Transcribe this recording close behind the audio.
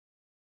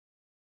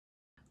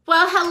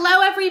Well,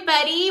 hello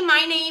everybody.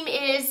 My name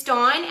is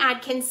Dawn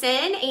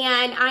Atkinson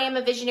and I am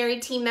a visionary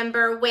team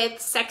member with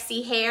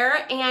Sexy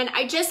Hair. And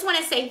I just want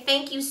to say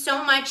thank you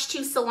so much to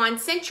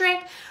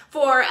SalonCentric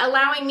for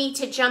allowing me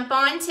to jump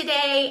on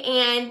today.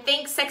 And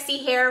thanks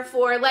Sexy Hair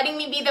for letting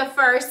me be the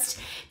first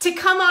to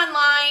come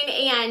online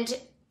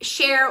and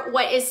share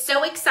what is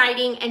so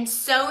exciting and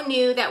so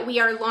new that we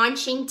are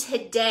launching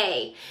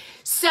today.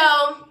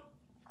 So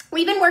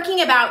we've been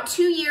working about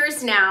 2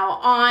 years now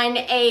on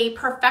a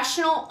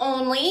professional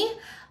only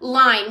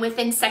line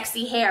within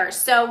Sexy Hair.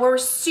 So we're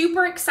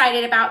super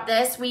excited about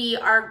this. We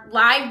are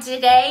live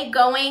today,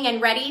 going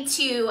and ready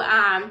to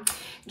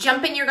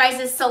jump in your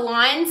guys'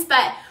 salons,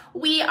 but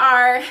we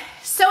are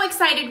so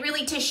excited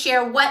really to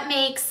share what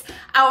makes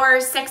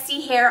our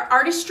Sexy Hair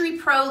Artistry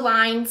Pro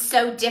line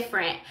so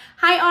different.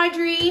 Hi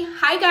Audrey,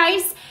 hi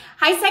guys.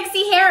 Hi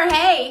Sexy Hair,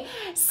 hey.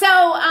 So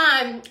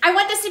I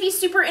want this to be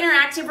super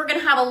interactive. We're gonna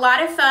have a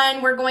lot of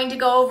fun. We're going to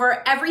go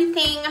over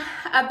everything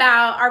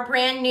about our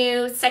brand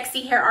new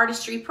Sexy Hair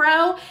Artistry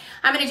Pro.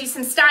 I'm gonna do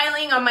some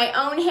styling on my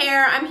own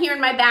hair. I'm here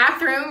in my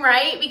bathroom,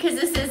 right? Because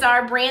this is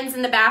our Brands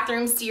in the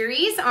Bathroom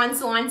series on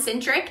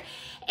SalonCentric.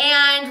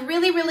 And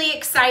really, really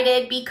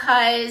excited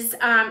because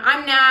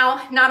I'm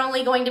now not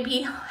only going to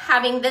be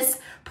having this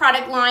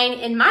product line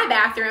in my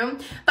bathroom,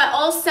 but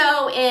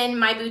also in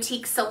my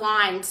boutique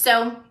salon.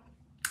 So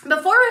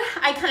before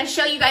I kind of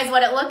show you guys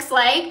what it looks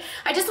like,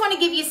 I just want to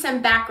give you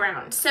some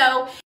background.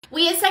 So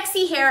we at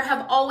Sexy Hair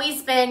have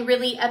always been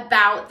really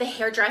about the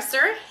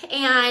hairdresser,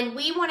 and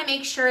we want to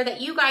make sure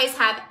that you guys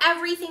have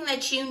everything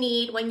that you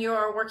need when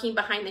you're working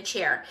behind the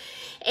chair.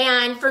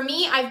 And for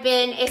me, I've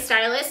been a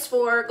stylist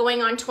for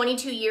going on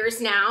 22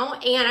 years now,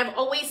 and I've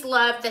always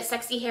loved that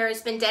Sexy Hair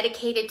has been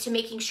dedicated to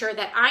making sure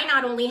that I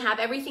not only have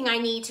everything I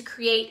need to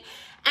create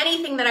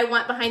anything that I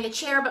want behind the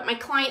chair, but my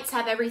clients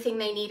have everything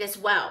they need as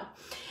well.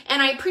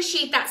 And I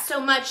appreciate that so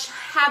much,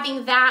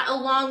 having that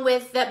along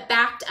with the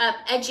backed up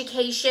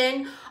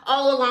education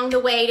all along the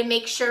way to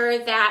make sure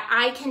that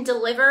I can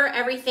deliver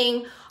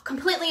everything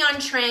completely on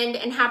trend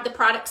and have the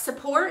product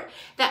support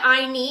that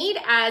I need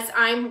as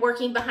I'm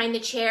working behind the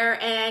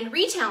chair and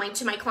retailing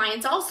to my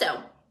clients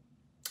also.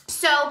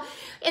 So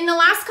in the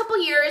last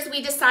couple years,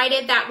 we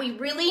decided that we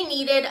really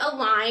needed a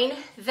line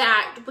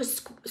that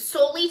was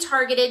solely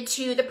targeted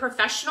to the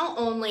professional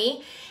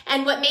only.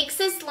 And what makes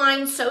this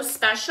line so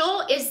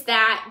special is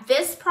that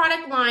this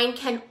product line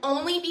can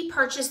only be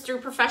purchased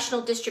through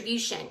professional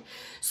distribution.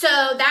 So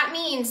that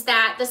means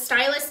that the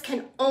stylist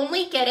can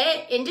only get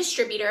it in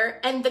distributor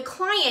and the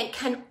client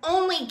can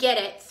only get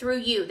it through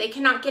you. They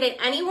cannot get it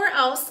anywhere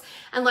else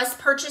unless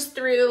purchased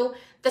through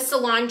the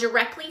salon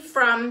directly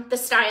from the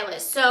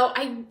stylist. So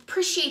I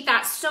appreciate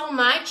that so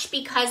much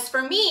because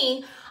for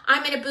me,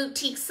 I'm in a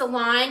boutique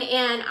salon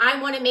and I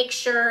want to make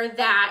sure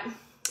that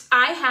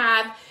I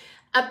have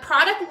a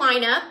product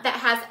lineup that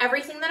has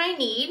everything that I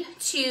need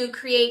to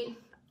create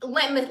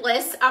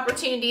limitless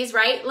opportunities,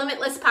 right?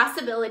 Limitless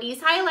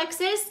possibilities. Hi,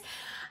 Alexis.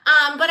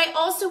 But I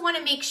also want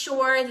to make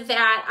sure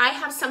that I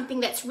have something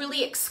that's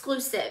really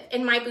exclusive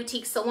in my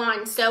boutique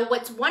salon. So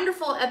what's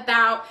wonderful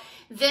about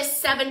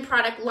this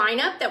 7-product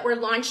lineup that we're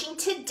launching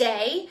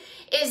today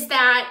is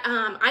that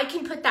I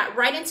can put that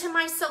right into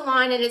my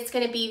salon and it's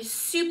going to be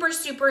super,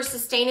 super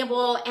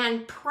sustainable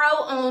and pro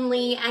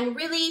only and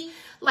really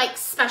like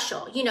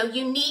special, you know,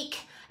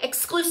 unique,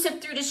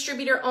 exclusive through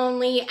distributor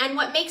only. And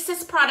what makes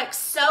this product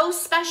so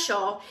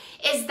special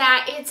is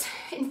that it's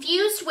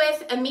infused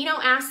with amino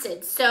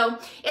acids. So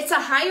it's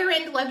a higher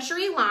end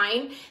luxury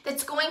line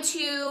that's going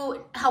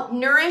to help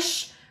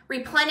nourish,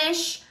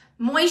 replenish,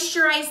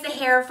 moisturize the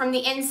hair from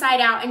the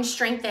inside out and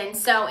strengthen.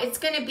 So it's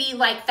going to be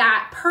like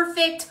that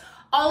perfect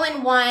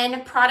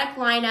all-in-one product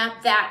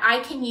lineup that I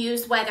can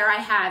use whether I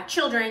have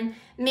children,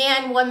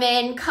 man,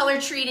 woman,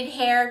 color treated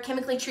hair,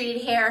 chemically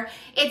treated hair.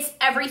 It's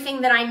everything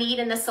that I need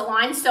in the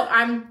salon. So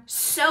I'm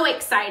so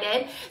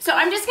excited. So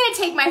I'm just going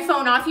to take my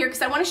phone off here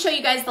because I want to show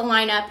you guys the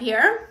lineup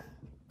here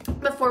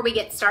before we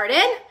get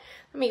started.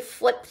 Let me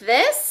flip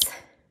this.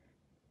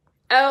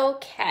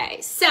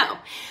 Okay, so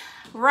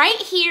right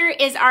here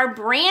is our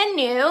brand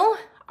new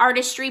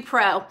Artistry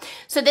Pro.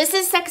 So this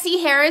is Sexy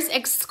Hair's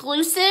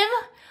exclusive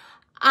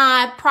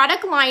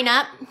product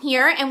lineup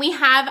here, and we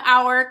have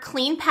our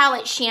Clean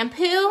Palette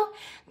Shampoo,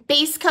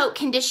 Base Coat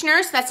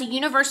Conditioner, so that's a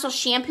universal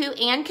shampoo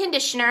and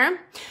conditioner.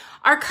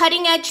 Our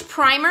Cutting Edge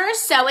Primer,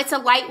 so it's a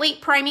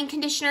lightweight priming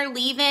conditioner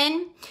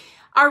leave-in.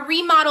 Our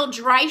Remodel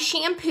Dry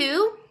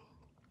Shampoo,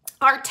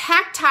 our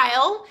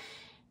Tactile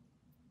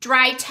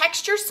Dry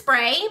Texture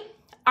Spray,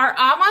 our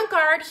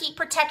Avant-Garde Heat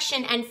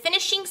Protection and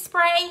Finishing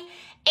Spray,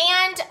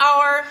 and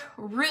our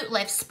Root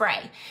Lift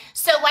Spray.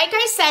 So like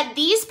I said,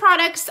 these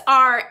products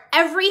are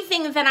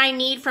everything that I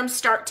need from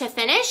start to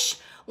finish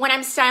when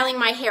I'm styling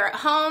my hair at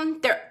home.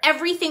 They're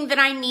everything that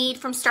I need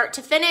from start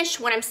to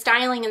finish when I'm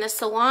styling in the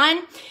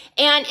salon.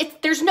 And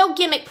there's no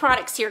gimmick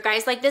products here,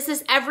 guys. Like, this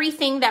is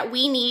everything that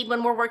we need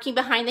when we're working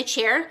behind the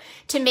chair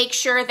to make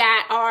sure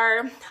that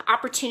our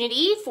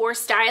opportunity for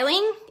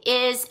styling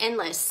is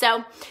endless. So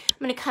I'm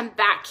gonna come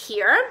back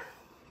here.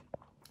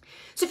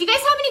 So if you guys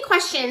have any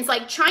questions,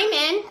 like chime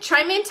in,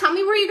 tell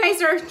me where you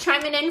guys are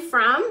chiming in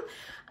from.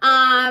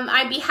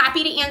 I'd be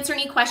happy to answer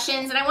any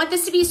questions, and I want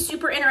this to be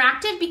super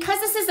interactive because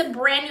this is a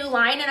brand new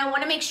line and I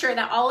want to make sure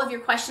that all of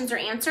your questions are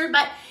answered.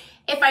 But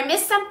if I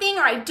miss something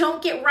or I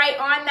don't get right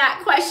on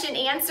that question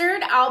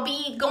answered, I'll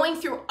be going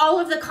through all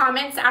of the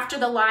comments after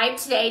the live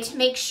today to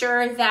make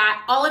sure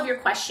that all of your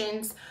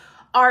questions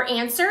are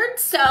answered.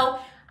 So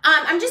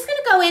I'm just going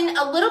to go in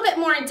a little bit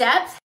more in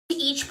depth to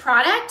each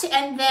product,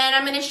 and then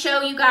I'm going to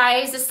show you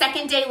guys a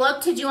second day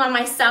look to do on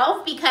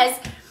myself, because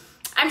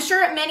I'm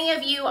sure many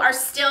of you are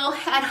still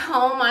at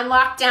home on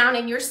lockdown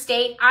in your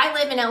state. I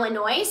live in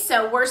Illinois,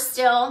 so we're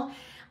still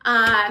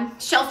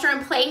shelter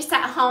in place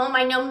at home.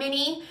 I know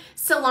many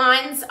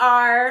salons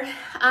are,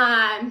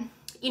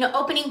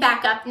 opening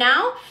back up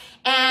now.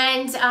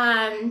 And,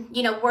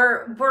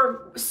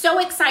 we're so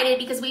excited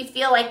because we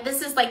feel like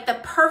this is like the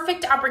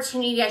perfect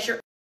opportunity as you're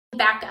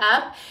back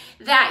up,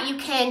 that you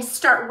can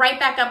start right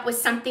back up with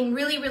something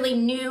really, really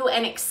new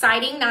and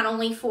exciting, not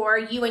only for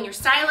you and your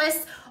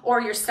stylist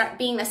or your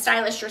being the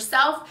stylist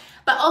yourself,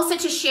 but also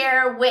to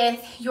share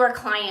with your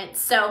clients.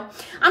 So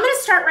I'm going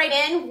to start right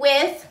in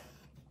with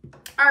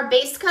our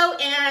base coat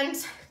and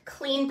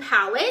clean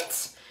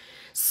palette.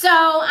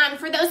 So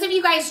for those of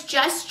you guys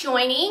just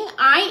joining,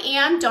 I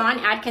am Dawn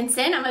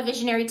Atkinson. I'm a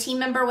visionary team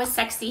member with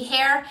Sexy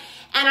Hair,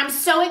 and I'm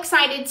so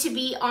excited to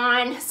be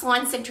on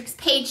SalonCentric's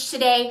page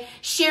today,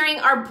 sharing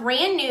our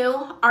brand new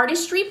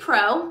Artistry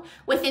Pro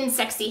within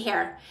Sexy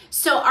Hair.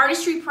 So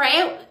Artistry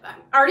Pro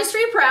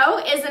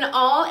is an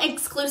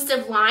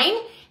all-exclusive line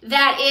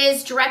that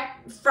is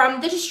direct from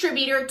the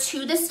distributor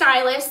to the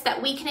stylist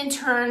that we can in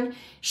turn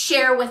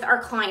share with our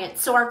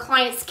clients. So our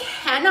clients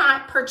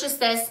cannot purchase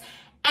this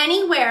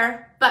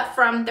anywhere but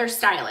from their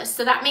stylist.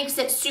 So that makes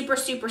it super,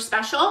 super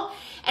special,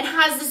 and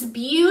has this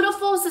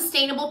beautiful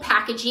sustainable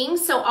packaging.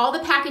 So all the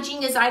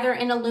packaging is either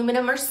in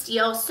aluminum or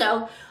steel,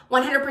 so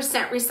 100%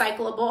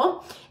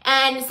 recyclable.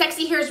 And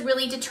Sexy Hair is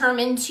really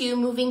determined to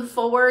moving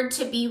forward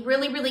to be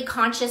really, really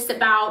conscious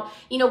about,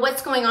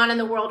 what's going on in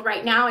the world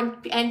right now,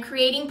 and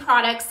creating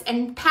products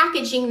and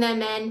packaging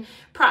them in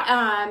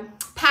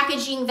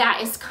packaging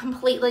that is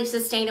completely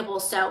sustainable.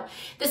 So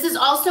this is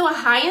also a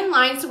high-end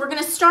line. So we're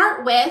going to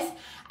start with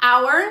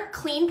our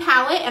clean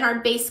palette and our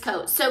base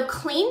coat. So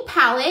clean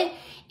palette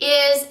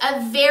is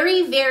a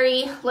very,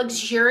 very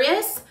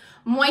luxurious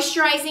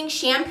moisturizing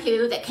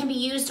shampoo that can be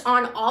used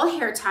on all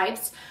hair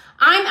types.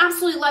 I'm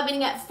absolutely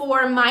loving it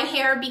for my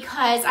hair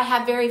because I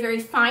have very,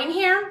 very fine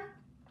hair,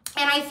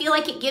 and I feel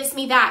like it gives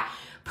me that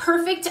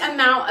perfect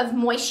amount of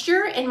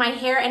moisture in my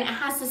hair, and it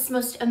has this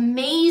most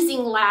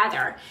amazing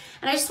lather.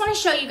 And I just want to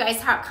show you guys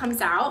how it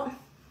comes out.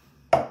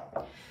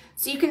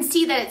 So you can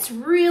see that it's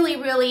really,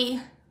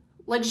 really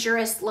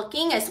luxurious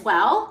looking as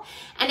well,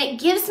 and it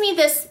gives me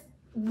this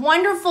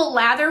wonderful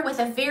lather with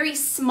a very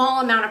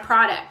small amount of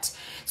product.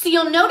 So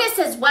you'll notice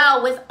as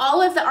well with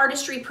all of the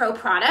Artistry Pro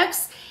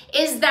products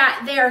is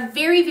that they are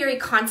very, very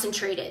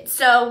concentrated.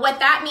 So what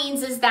that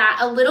means is that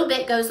a little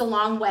bit goes a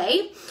long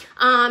way,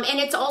 and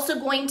it's also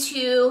going to,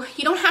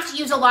 you don't have to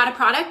use a lot of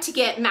product to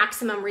get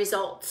maximum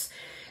results.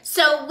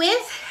 So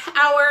with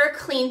our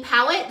clean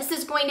palette, this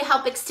is going to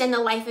help extend the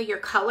life of your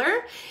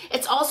color.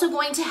 It's also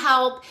going to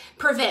help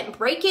prevent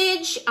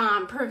breakage,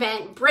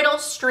 prevent brittle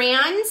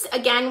strands,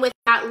 again, with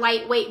that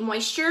lightweight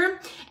moisture.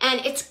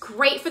 And it's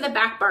great for the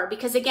back bar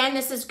because, again,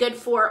 this is good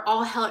for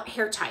all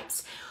hair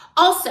types.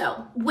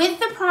 Also,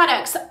 with the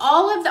products,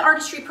 all of the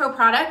Artistry Pro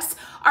products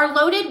are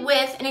loaded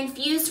with and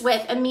infused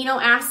with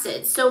amino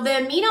acids. So the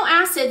amino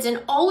acids in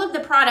all of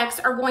the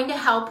products are going to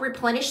help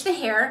replenish the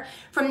hair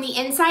from the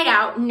inside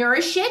out,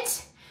 nourish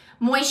it,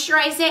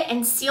 moisturize it,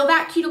 and seal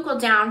that cuticle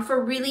down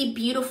for really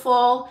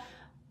beautiful,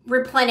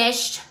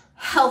 replenished,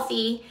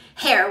 healthy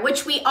hair,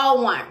 which we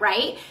all want,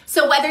 right?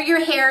 So whether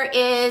your hair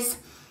is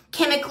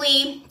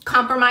chemically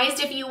compromised,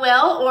 if you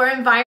will, or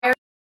environmentally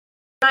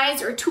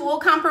compromised or tool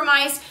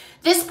compromised,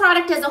 this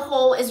product as a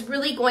whole is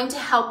really going to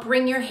help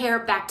bring your hair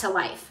back to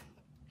life.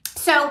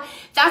 So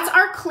that's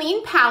our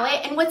clean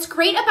palette. And what's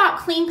great about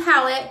clean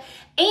palette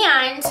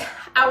and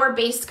our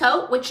base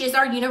coat, which is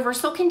our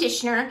universal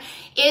conditioner,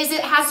 is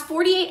it has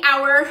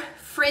 48-hour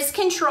frizz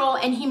control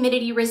and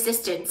humidity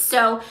resistance.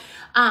 So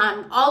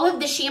all of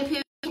the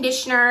shampoo,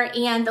 conditioner,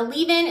 and the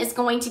leave-in is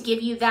going to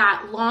give you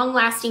that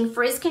long-lasting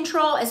frizz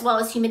control as well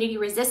as humidity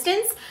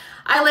resistance.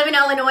 I live in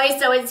Illinois,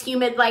 so it's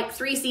humid like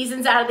 3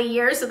 seasons out of the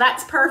year, so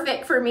that's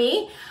perfect for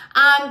me.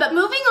 But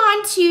moving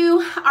on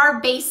to our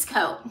base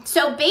coat.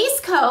 So base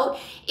coat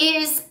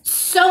is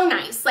so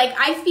nice. Like,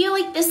 I feel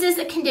like this is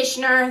a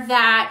conditioner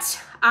that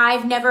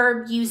I've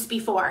never used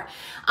before.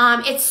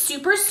 It's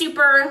super,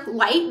 super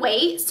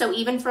lightweight, so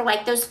even for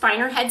like those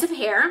finer heads of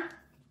hair.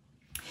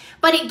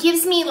 But it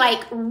gives me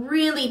like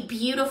really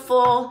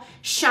beautiful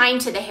shine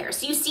to the hair.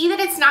 So you see that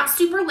it's not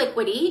super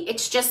liquidy,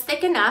 it's just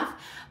thick enough.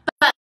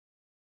 But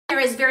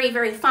is very,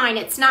 very fine,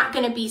 it's not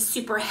going to be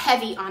super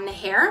heavy on the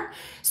hair.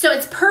 So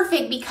it's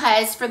perfect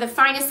because for the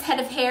finest head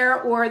of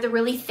hair or the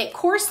really thick,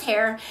 coarse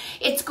hair,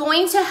 it's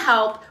going to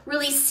help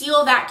really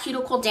seal that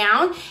cuticle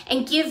down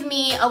and give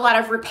me a lot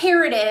of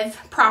reparative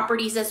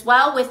properties as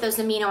well with those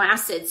amino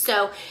acids.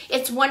 So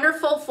it's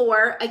wonderful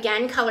for,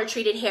 again, color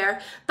treated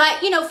hair.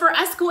 But, you know, for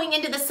us going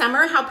into the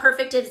summer, how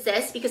perfect is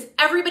this? Because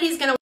everybody's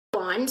going to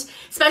blonde,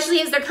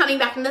 especially as they're coming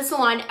back in the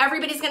salon.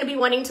 Everybody's going to be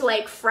wanting to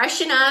like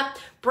freshen up,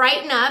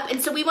 brighten up,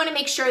 and so we want to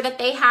make sure that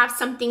they have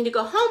something to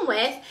go home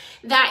with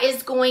that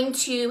is going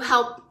to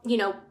help, you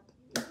know,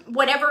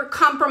 whatever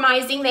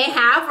compromising they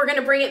have, we're going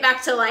to bring it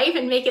back to life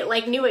and make it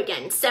like new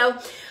again. So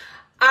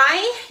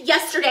I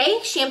yesterday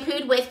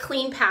shampooed with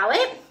Clean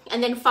Palette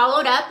and then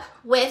followed up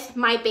with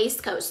my base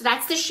coat. So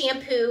that's the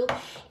shampoo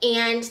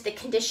and the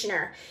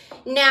conditioner.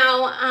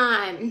 Now,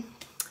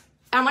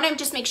 I want to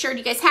just make sure, do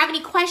you guys have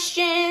any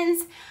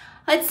questions?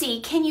 Let's see,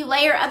 can you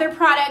layer other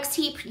products?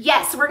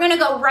 Yes, we're gonna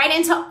go right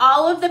into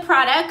all of the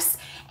products.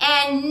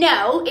 And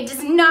no, it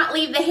does not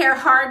leave the hair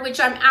hard, which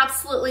I'm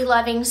absolutely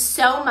loving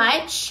so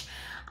much.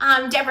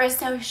 Deborah,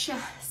 so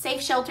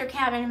safe shelter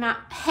cabin.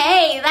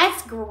 Hey,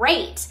 that's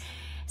great.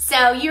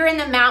 So you're in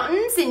the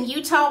mountains in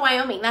Utah,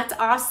 Wyoming. That's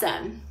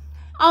awesome.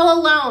 All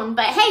alone,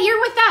 but hey,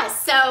 you're with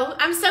us. So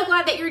I'm so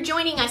glad that you're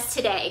joining us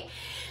today.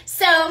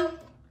 So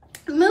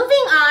moving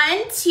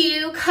on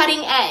to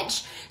Cutting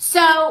Edge.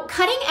 So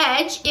Cutting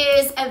Edge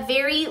is a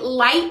very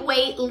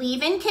lightweight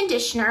leave-in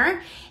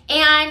conditioner.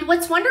 And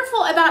what's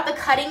wonderful about the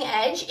Cutting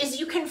Edge is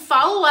you can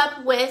follow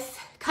up with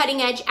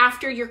Cutting Edge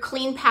after your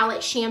Clean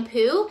Palette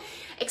shampoo,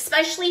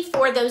 especially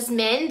for those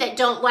men that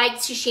don't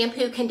like to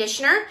shampoo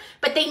conditioner,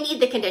 but they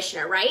need the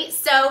conditioner, right?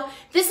 So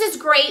this is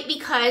great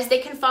because they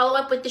can follow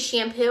up with the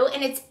shampoo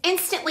and it's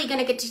instantly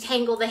gonna get to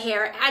detangle the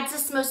hair. It adds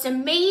this most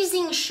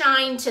amazing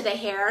shine to the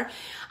hair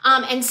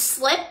and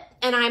slip,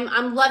 and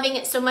I'm loving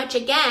it so much.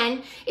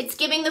 Again, it's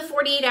giving the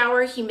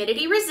 48-hour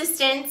humidity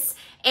resistance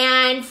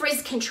and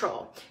frizz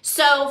control.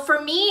 So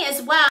for me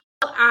as well,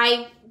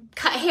 I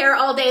cut hair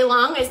all day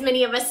long, as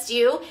many of us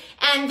do,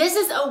 and this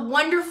is a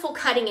wonderful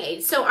cutting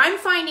aid. So I'm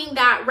finding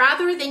that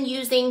rather than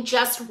using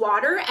just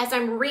water as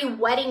I'm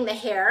re-wetting the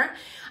hair,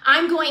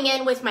 I'm going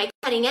in with my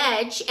Cutting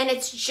Edge, and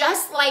it's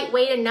just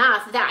lightweight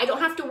enough that I don't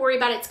have to worry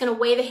about it's gonna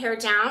weigh the hair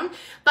down,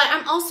 but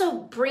I'm also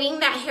bringing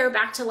that hair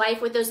back to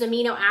life with those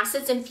amino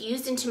acids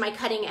infused into my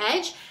Cutting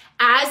Edge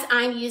as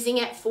I'm using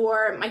it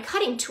for my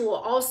cutting tool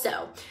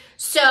also.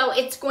 So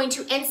it's going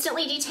to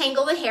instantly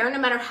detangle the hair no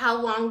matter how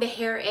long the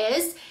hair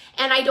is,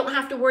 and I don't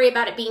have to worry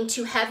about it being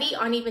too heavy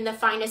on even the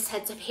finest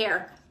heads of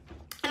hair.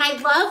 And I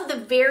love the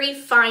very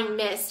fine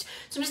mist.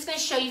 So I'm just gonna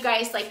show you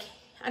guys, like,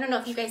 I don't know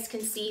if you guys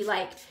can see,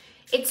 like,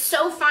 it's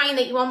so fine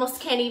that you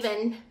almost can't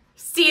even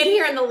see it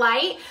here in the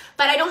light,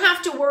 but I don't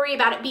have to worry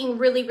about it being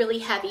really, really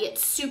heavy.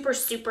 It's super,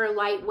 super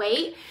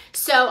lightweight.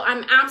 So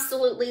I'm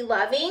absolutely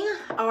loving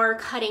our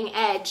Cutting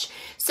Edge.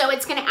 So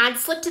it's gonna add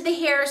slip to the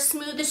hair,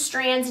 smooth the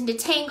strands and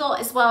detangle,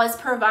 as well as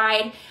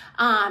provide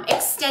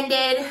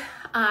extended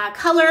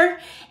color,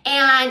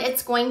 and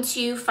it's going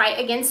to fight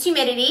against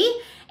humidity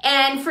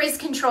and frizz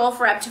control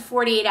for up to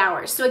 48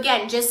 hours. So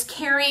again, just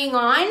carrying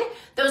on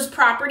those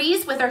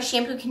properties with our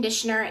shampoo,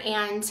 conditioner,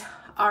 and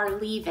our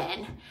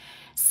leave-in.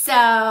 So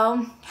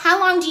how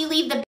long do you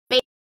leave the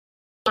base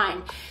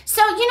on?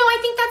 So, you know, I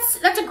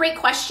think that's a great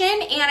question,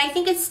 and I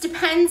think it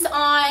depends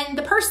on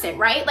the person,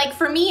 right? Like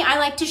for me, I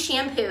like to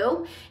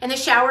shampoo in the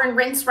shower and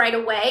rinse right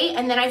away,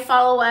 and then I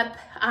follow up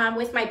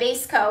with my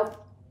base coat,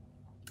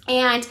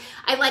 and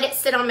I let it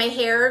sit on my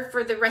hair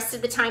for the rest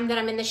of the time that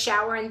I'm in the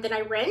shower, and then I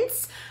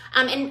rinse.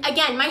 And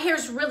again, my hair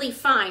is really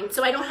fine,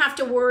 so I don't have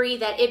to worry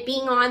that it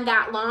being on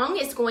that long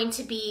is going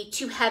to be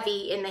too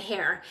heavy in the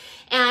hair.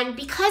 And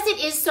because it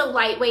is so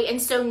lightweight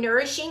and so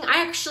nourishing, I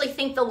actually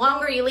think the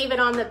longer you leave it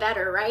on, the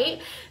better, right?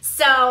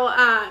 So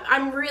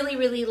I'm really,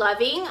 really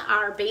loving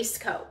our base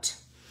coat.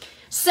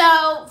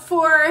 So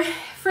for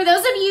those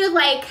of you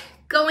like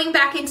going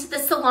back into the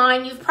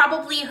salon, you've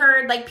probably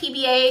heard, like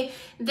PBA,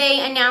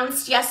 they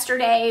announced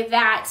yesterday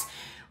that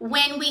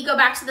when we go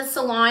back to the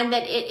salon,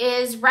 that it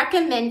is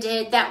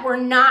recommended that we're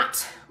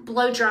not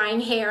blow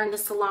drying hair in the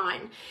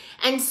salon.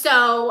 And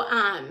so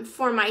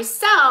for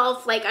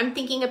myself, like I'm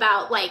thinking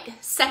about like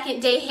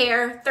second day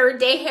hair, third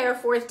day hair,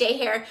 fourth day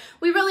hair.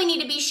 We really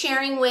need to be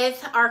sharing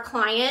with our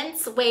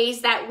clients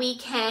ways that we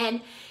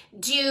can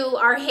do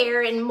our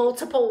hair in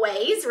multiple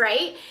ways,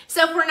 right?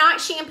 So if we're not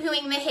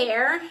shampooing the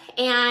hair,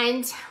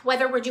 and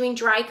whether we're doing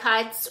dry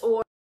cuts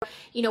or,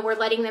 you know, we're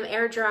letting them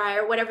air dry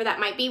or whatever that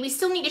might be, we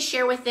still need to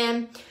share with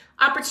them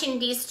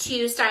opportunities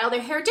to style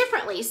their hair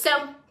differently.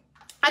 So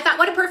I thought,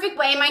 what a perfect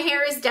way. My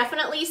hair is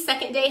definitely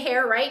second day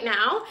hair right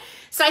now.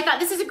 So I thought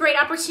this is a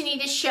great opportunity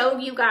to show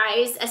you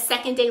guys a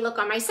second day look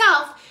on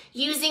myself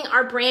using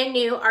our brand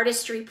new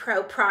Artistry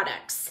Pro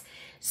products.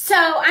 So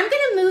I'm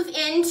gonna move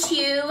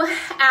into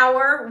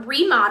our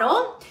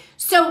remodel.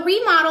 So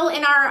remodel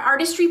in our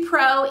Artistry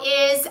Pro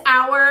is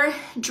our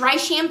dry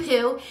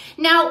shampoo.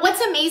 Now what's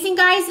amazing,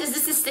 guys, is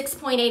this is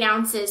 6.8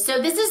 ounces.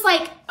 So this is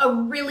like a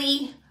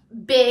really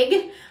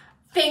big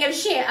thing of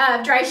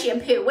dry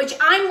shampoo, which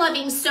I'm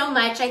loving so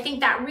much. I think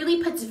that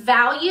really puts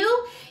value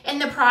in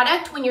the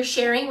product when you're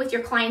sharing with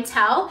your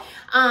clientele.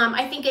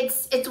 I think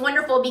it's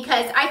wonderful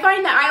because I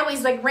find that I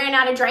always like ran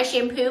out of dry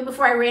shampoo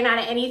before I ran out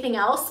of anything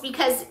else,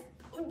 because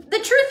the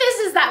truth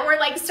is that we're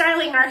like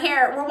styling our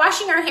hair. We're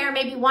washing our hair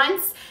maybe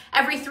once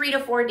every 3 to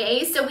 4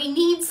 days. So we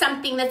need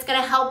something that's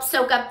gonna help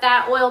soak up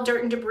that oil,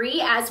 dirt, and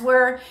debris as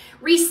we're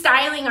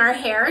restyling our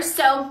hair.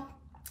 So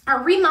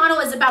our remodel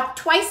is about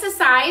twice the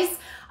size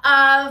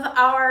of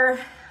our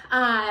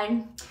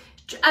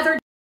other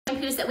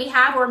shampoos that we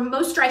have, or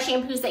most dry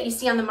shampoos that you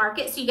see on the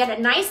market. So you get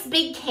a nice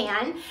big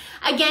can.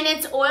 Again,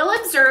 it's oil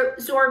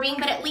absorbing,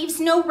 but it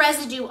leaves no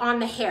residue on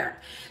the hair.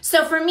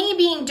 So for me,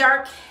 being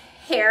dark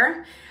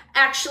hair,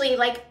 actually,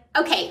 like,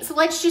 okay, so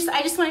I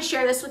just want to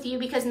share this with you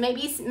because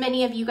maybe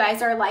many of you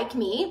guys are like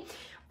me,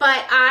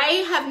 but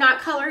I have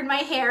not colored my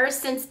hair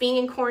since being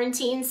in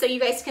quarantine. So you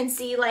guys can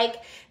see, like,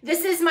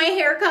 this is my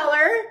hair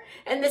color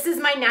and this is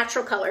my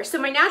natural color. So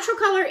my natural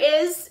color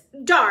is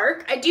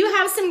dark. I do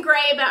have some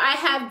gray, but I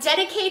have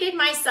dedicated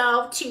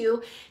myself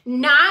to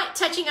not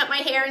touching up my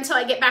hair until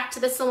I get back to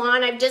the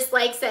salon. I've just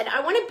like said,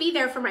 I want to be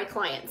there for my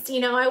clients. You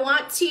know, I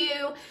want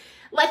to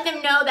let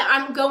them know that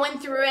I'm going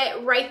through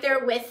it right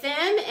there with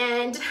them,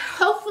 and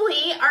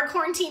hopefully our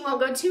quarantine won't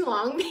go too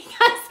long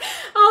because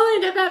I'll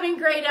end up having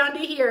gray down to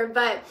here.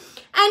 But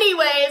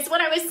anyways,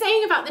 what I was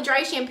saying about the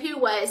dry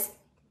shampoo is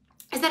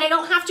that I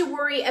don't have to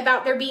worry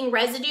about there being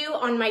residue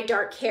on my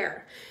dark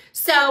hair.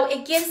 So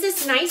it gives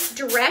this nice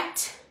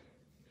direct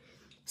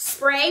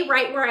spray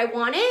right where I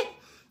want it.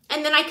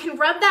 And then I can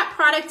rub that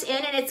product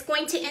in and it's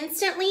going to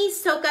instantly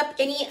soak up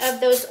any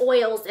of those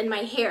oils in my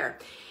hair.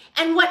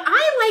 And what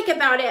I like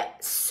about it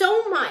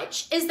so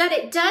much is that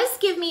it does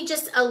give me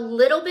just a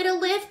little bit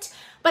of lift,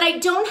 but I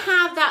don't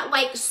have that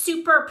like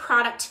super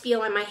product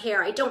feel in my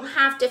hair. I don't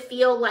have to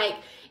feel like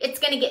it's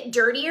gonna get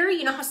dirtier.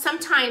 You know how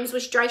sometimes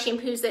with dry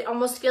shampoos it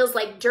almost feels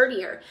like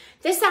dirtier.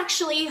 This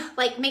actually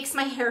like makes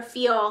my hair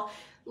feel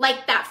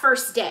like that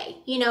first day,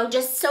 you know,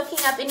 just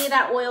soaking up any of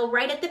that oil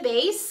right at the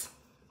base.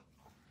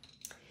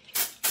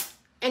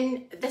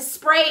 And the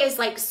spray is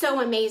like so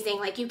amazing.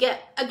 Like you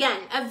get, again,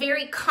 a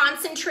very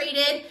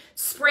concentrated,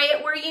 spray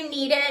it where you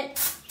need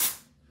it.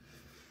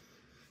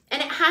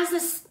 And it has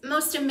this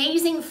most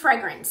amazing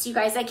fragrance, you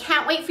guys. I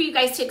can't wait for you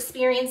guys to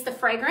experience the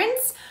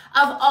fragrance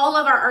of all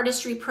of our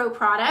Artistry Pro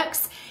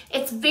products.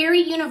 It's very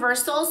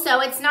universal,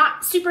 so it's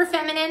not super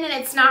feminine and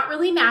it's not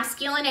really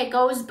masculine. It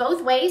goes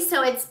both ways,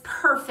 so it's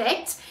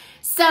perfect.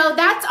 So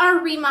that's our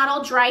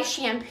remodel dry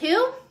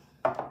shampoo.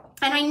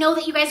 And I know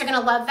that you guys are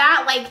gonna love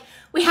that. Like,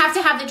 we have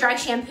to have the dry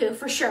shampoo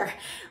for sure.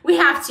 We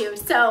have to.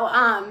 So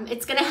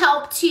it's gonna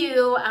help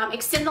to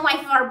extend the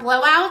life of our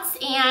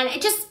blowouts, and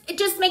it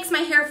just makes my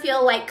hair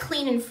feel like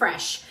clean and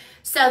fresh.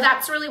 So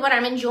that's really what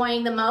I'm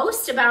enjoying the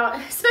most about,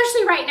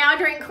 especially right now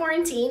during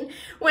quarantine,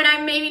 when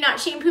I'm maybe not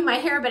shampoo my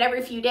hair but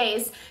every few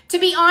days. To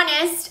be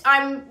honest,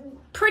 I'm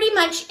pretty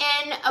much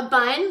in a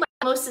bun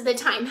like most of the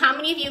time. How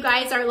many of you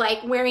guys are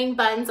like wearing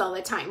buns all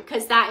the time?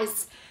 Because that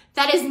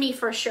is me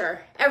for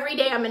sure. Every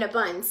day I'm in a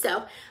bun.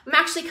 So I'm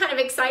actually kind of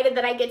excited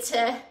that I get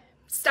to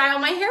style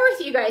my hair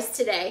with you guys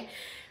today.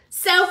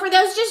 So for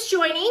those just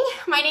joining,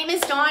 my name is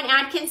Dawn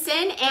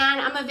Atkinson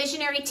and I'm a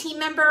visionary team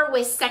member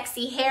with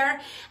Sexy Hair.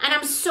 And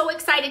I'm so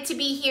excited to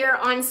be here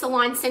on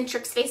Salon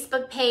Centric's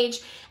Facebook page.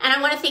 And I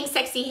want to thank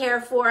Sexy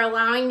Hair for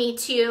allowing me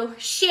to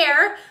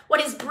share what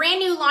is brand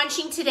new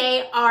launching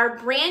today, our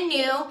brand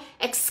new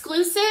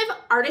exclusive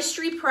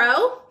Artistry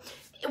Pro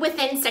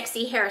within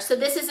Sexy Hair. So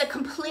this is a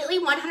completely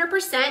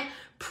 100%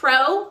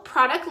 pro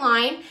product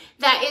line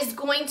that is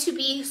going to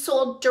be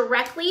sold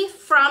directly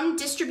from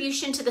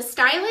distribution to the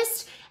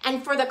stylist.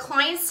 And for the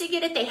clients to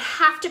get it, they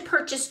have to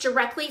purchase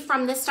directly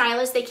from the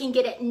stylist. They can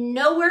get it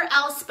nowhere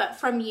else but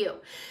from you.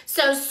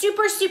 So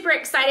super, super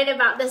excited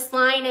about this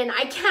line, and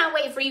I can't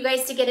wait for you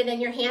guys to get it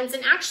in your hands.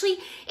 And actually,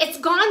 it's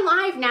gone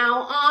live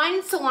now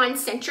on Salon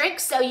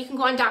Centric, so you can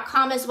go on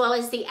 .com as well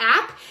as the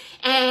app.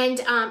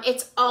 And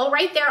it's all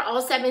right there,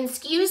 all 7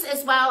 SKUs,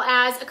 as well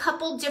as a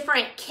couple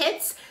different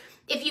kits.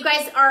 If you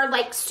guys are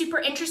like super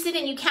interested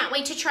and you can't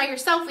wait to try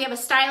yourself, we have a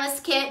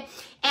stylist kit.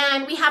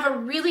 And we have a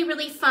really,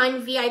 really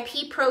fun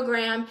VIP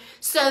program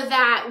so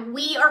that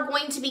we are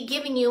going to be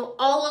giving you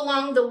all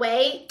along the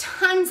way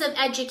tons of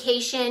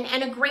education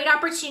and a great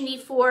opportunity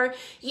for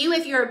you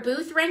if you're a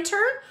booth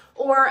renter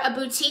or a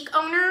boutique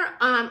owner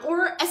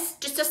or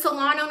just a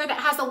salon owner that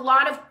has a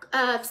lot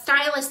of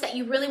stylists that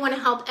you really want to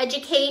help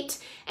educate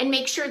and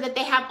make sure that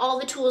they have all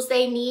the tools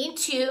they need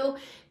to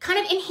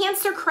kind of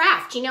enhance their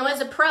craft, you know,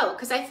 as a pro.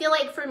 Because I feel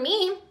like for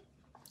me,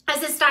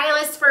 as a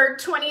stylist for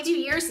 22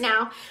 years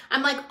now,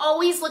 I'm like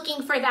always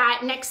looking for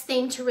that next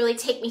thing to really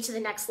take me to the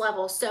next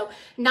level. So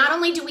not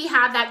only do we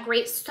have that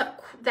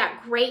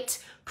great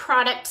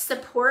product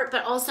support,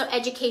 but also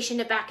education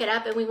to back it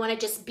up. And we want to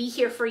just be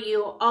here for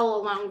you all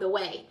along the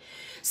way.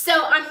 So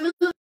I'm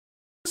moving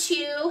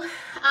to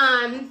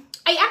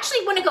I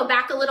actually want to go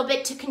back a little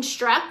bit to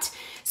Construct.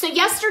 So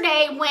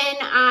yesterday when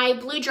I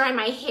blew dry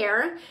my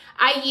hair,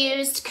 I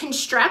used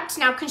Construct.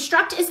 Now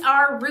Construct is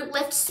our root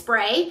lift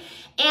spray,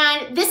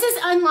 and this is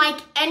unlike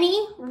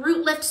any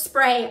root lift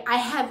spray I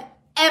have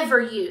ever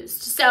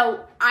used.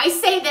 So I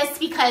say this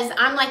because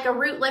I'm like a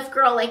root lift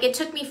girl. Like, it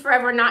took me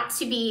forever not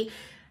to be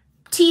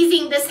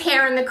teasing this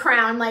hair in the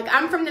crown. Like,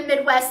 I'm from the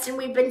Midwest and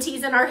we've been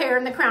teasing our hair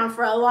in the crown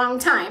for a long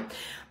time.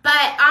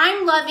 But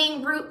I'm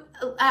loving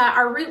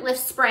our root lift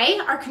spray,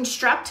 our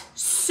Construct,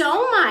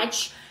 so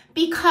much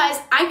because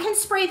I can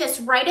spray this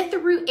right at the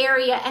root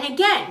area. And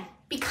again,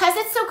 because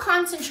it's so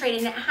concentrated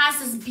and it has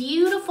this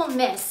beautiful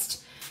mist,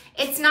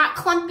 it's not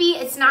clumpy,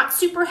 it's not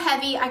super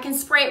heavy. I can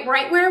spray it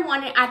right where I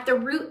want it at the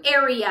root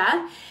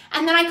area.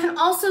 And then I can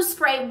also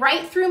spray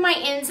right through my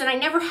ends, and I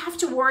never have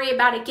to worry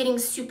about it getting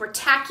super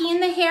tacky in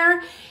the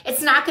hair.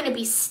 It's not gonna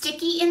be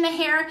sticky in the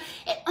hair.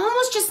 It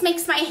almost just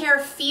makes my hair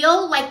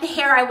feel like the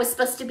hair I was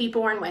supposed to be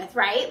born with,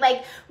 right?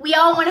 Like, we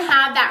all wanna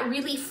have that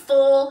really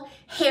full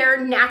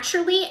hair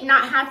naturally,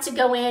 not have to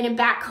go in and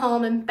back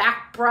comb and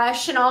back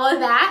brush and all of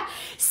that.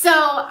 So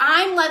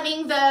I'm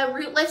loving the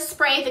root lift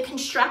spray, the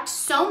Construct,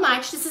 so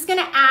much. This is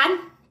gonna add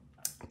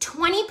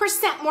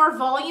 20% more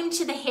volume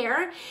to the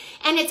hair,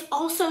 and it's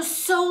also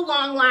so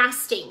long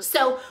lasting.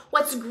 So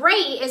what's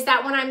great is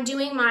that when I'm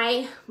doing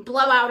my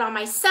blowout on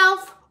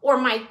myself or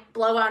my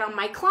blowout on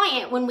my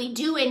client, when we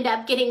do end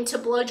up getting to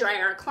blow dry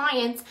our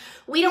clients,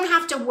 we don't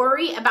have to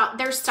worry about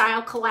their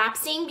style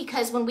collapsing,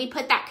 because when we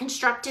put that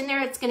Construct in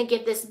there, it's gonna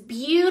give this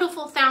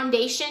beautiful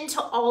foundation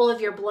to all of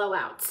your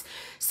blowouts.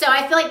 So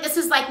I feel like this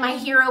is like my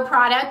hero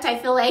product. I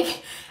feel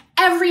like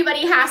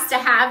everybody has to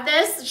have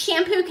this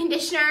shampoo,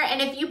 conditioner,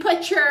 and if you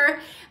put your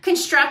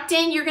Construct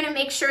in, you're gonna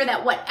make sure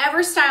that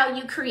whatever style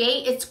you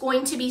create, it's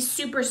going to be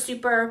super,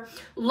 super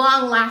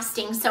long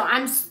lasting. So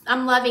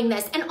I'm loving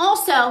this. And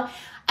also,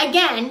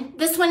 again,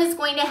 this one is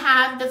going to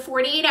have the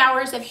 48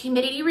 hours of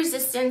humidity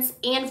resistance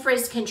and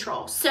frizz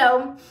control.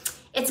 So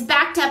it's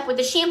backed up with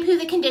the shampoo,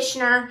 the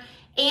conditioner,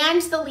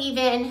 and the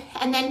leave-in,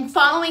 and then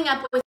following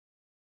up with,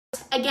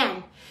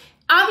 again,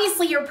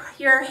 obviously your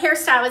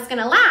hairstyle is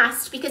gonna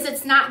last because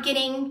it's not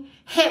getting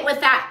hit with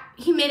that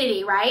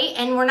humidity, right?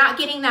 And we're not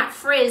getting that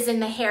frizz in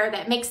the hair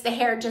that makes the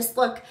hair just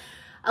look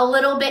a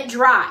little bit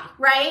dry,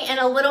 right? And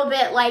a little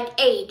bit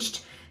like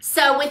aged.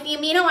 So with the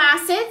amino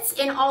acids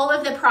in all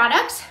of the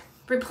products,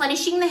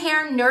 replenishing the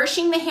hair,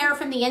 nourishing the hair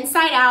from the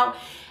inside out,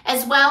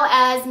 as well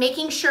as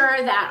making sure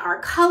that our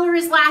color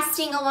is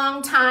lasting a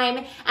long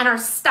time and our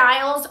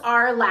styles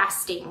are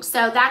lasting.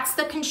 So that's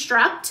the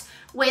Construct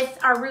with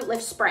our root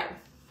lift spray.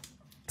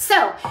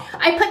 So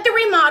I put the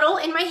Remodel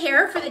in my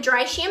hair for the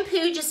dry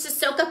shampoo just to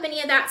soak up any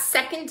of that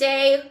second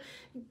day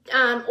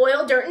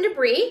oil, dirt, and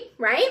debris,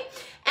 right?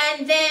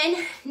 And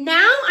then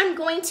now I'm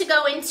going to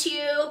go into,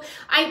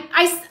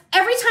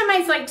 every time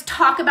I like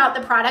talk about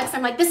the products,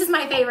 I'm like, this is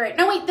my favorite.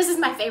 No, wait, this is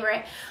my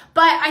favorite.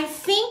 But I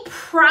think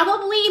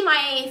probably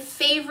my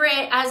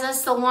favorite as a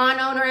salon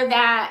owner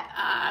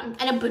that,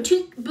 and a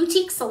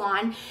boutique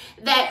salon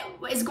that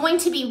is going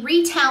to be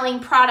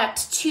retailing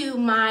product to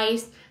my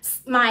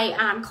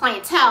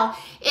clientele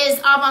is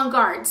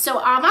Avant-Garde. So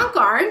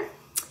Avant-Garde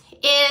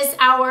is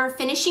our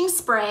finishing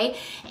spray,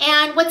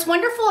 and what's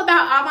wonderful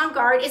about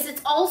Avant-Garde is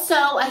it's also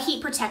a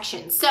heat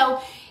protection.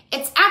 So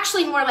it's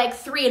actually more like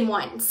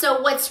 3-in-1.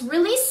 So what's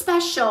really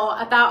special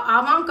about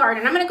Avant-Garde,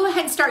 and I'm gonna go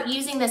ahead and start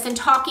using this and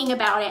talking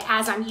about it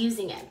as I'm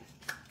using it.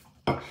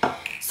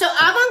 So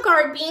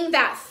Avant-Garde being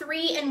that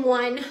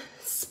 3-in-1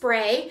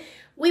 spray,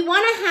 we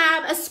wanna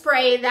have a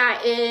spray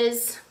that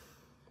is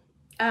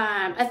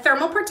a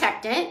thermal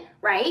protectant,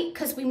 right?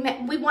 Because we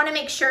want to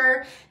make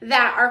sure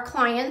that our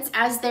clients,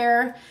 as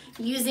they're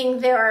using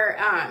their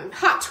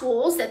hot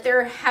tools, that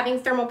they're having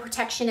thermal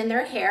protection in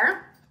their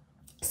hair.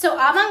 So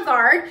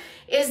Avant-Garde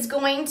is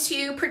going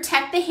to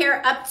protect the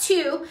hair up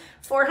to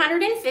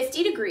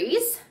 450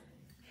 degrees.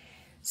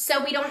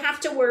 So we don't have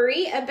to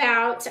worry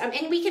about,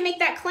 and we can make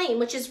that claim,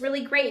 which is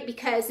really great,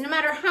 because no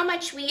matter how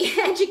much we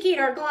educate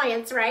our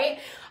clients, right?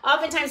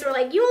 Oftentimes we're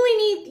like, you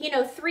only need,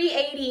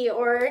 380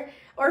 or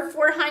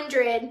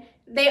 400.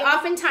 They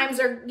oftentimes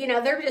are,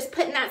 they're just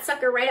putting that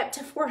sucker right up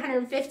to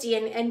 450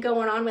 and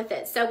going on with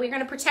it. So we're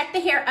gonna protect the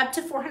hair up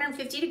to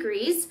 450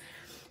 degrees.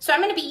 So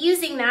I'm gonna be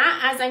using that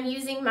as I'm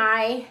using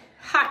my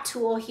hot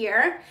tool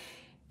here.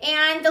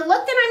 And the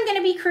look that I'm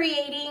gonna be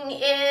creating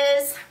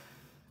is,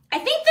 I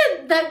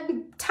think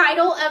the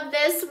title of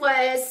this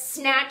was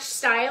Snatched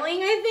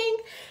Styling, I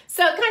think.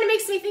 So it kind of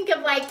makes me think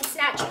of like the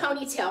Snatched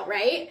ponytail,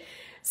 right?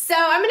 So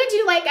I'm gonna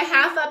do like a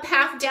half up,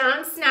 half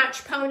down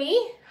snatch pony.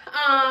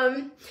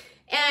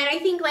 And I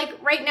think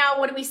like right now,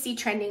 what do we see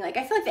trending? Like,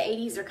 I feel like the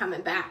 80s are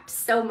coming back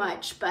so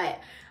much, but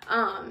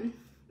I'm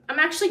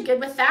actually good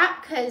with that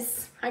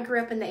because I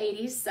grew up in the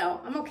 80s, so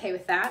I'm okay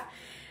with that.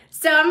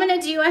 So I'm gonna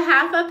do a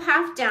half up,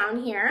 half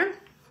down here.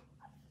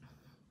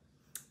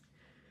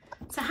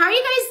 So how are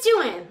you guys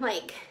doing?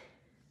 Like,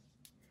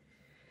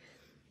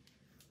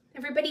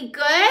 everybody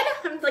good?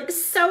 I'm like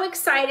so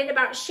excited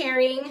about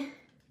sharing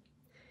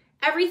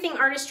everything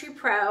Artistry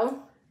Pro.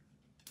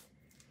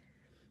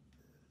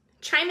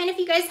 Chime in if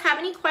you guys have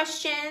any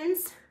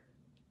questions.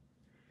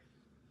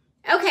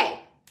 Okay,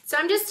 so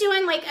I'm just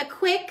doing like a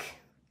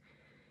quick,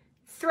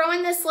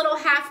 throwing this little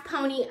half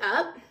pony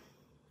up.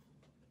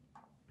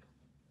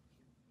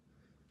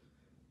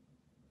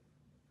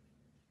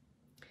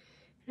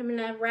 I'm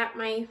gonna wrap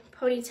my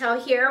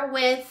ponytail here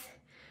with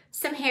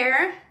some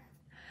hair.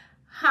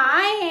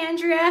 Hi,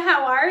 Andrea,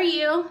 how are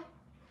you?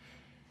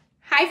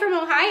 Hi from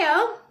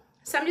Ohio.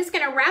 So I'm just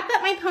gonna wrap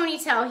up my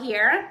ponytail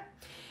here.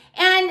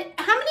 And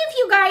how many of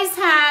you guys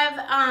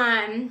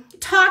have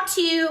talked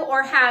to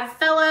or have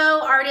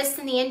fellow artists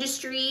in the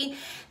industry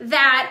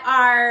that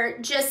are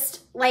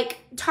just like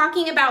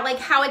talking about like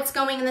how it's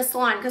going in the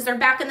salon, because they're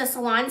back in the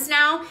salons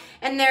now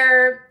and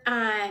they're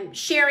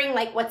sharing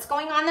like what's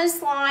going on in the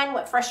salon,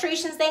 what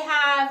frustrations they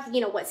have, you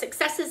know, what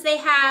successes they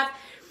have.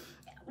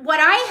 What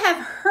I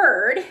have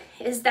heard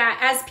is that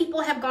as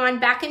people have gone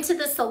back into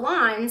the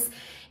salons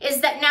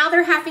is that now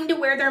they're having to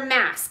wear their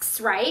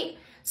masks, right?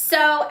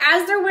 So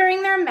as they're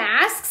wearing their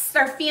masks,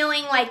 they're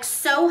feeling like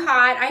so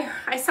hot.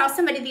 I saw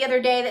somebody the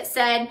other day that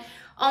said,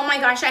 oh my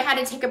gosh, I had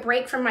to take a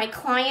break from my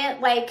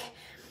client, like,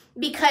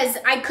 because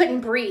I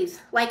couldn't breathe.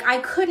 Like I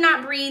could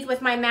not breathe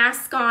with my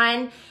mask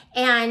on.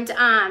 And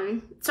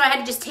so I had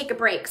to just take a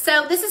break.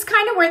 So this is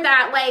kind of where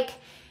that like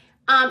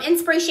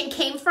inspiration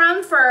came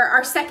from for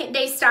our second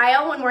day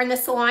style when we're in the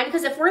salon.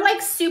 Because if we're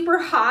like super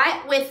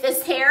hot with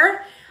this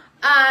hair,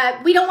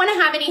 we don't want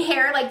to have any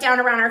hair like down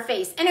around our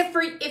face. And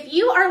if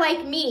you are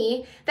like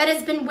me that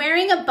has been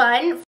wearing a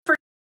bun for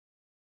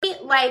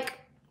like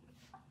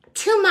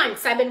 2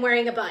 months, I've been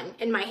wearing a bun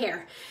in my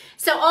hair.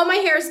 So all my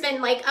hair has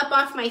been like up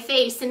off my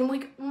face. And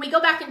when we go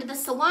back into the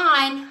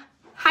salon,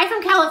 hi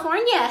from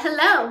California,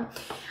 hello.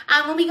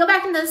 When we go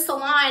back into the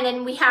salon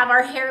and we have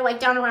our hair like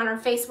down around our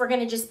face, we're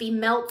gonna just be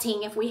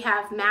melting if we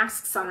have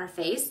masks on our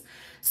face.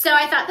 So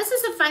I thought this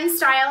is a fun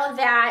style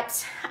that,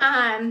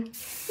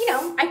 you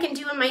know, I can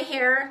do in my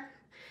hair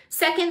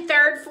second,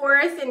 third,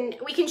 fourth, and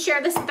we can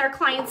share this with our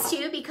clients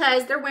too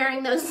because they're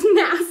wearing those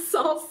masks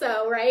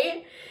also,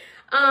 right?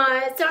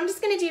 So I'm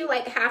just gonna do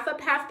like half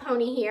up, half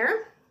pony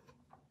here.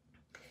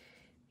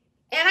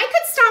 And I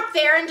could stop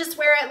there and just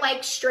wear it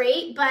like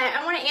straight, but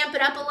I wanna amp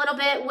it up a little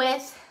bit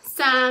with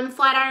some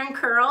flat iron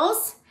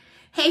curls.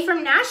 Hey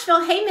from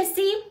Nashville, hey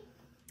Missy.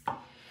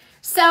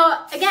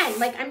 So again,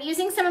 like I'm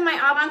using some of my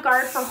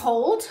avant-garde for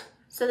hold.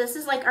 So this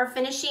is like our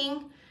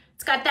finishing.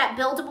 It's got that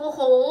buildable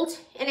hold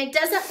and it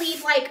doesn't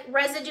leave like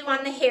residue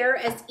on the hair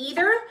as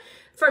either.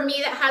 For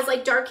me that has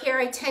like dark hair,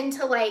 I tend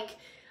to like,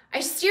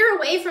 I steer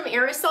away from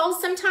aerosols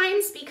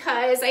sometimes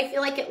because I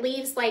feel like it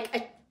leaves like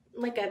a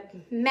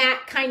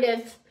matte kind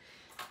of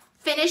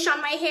finish on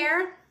my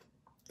hair.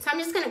 So I'm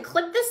just gonna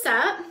clip this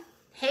up.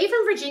 Hey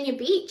from Virginia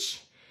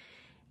Beach.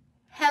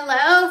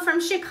 Hello from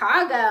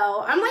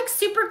Chicago. I'm like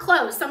super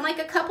close. I'm like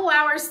a couple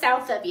hours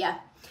south of you.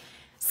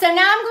 So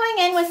now I'm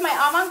going in with my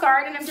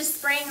avant-garde and I'm just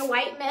spraying a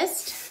white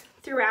mist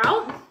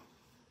throughout.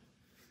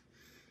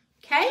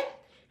 Okay,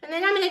 and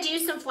then I'm gonna do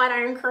some flat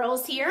iron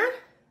curls here.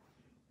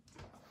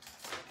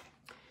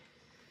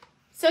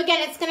 So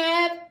again, it's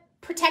gonna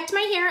protect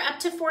my hair up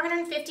to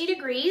 450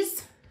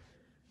 degrees.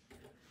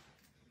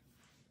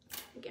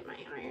 Get my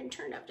iron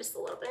turned up just a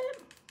little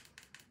bit.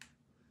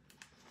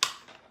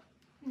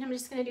 And I'm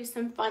just gonna do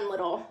some fun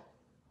little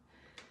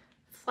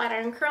flat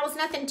iron curls,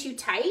 nothing too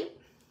tight.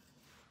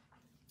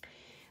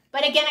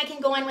 But again, I can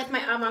go in with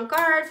my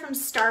avant-garde from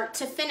start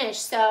to finish.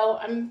 So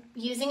I'm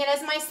using it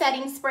as my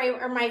setting spray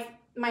or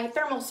my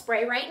thermal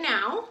spray right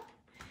now.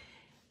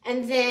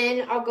 And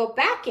then I'll go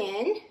back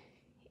in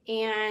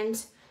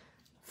and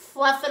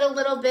fluff it a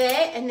little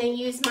bit and then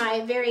use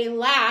my very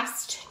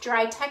last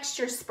dry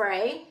texture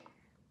spray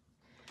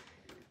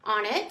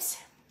on it.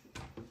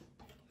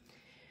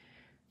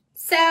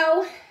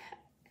 So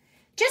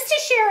just to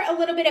share a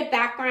little bit of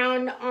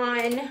background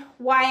on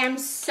why I'm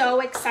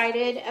so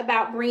excited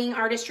about bringing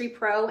Artistry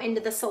Pro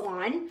into the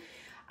salon.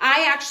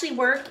 I actually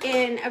work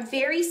in a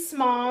very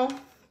small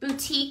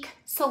boutique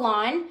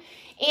salon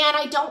and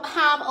I don't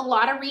have a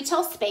lot of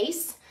retail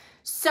space.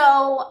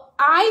 So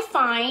I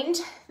find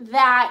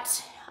that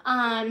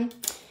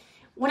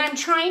when I'm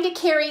trying to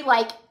carry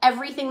like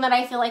everything that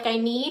I feel like I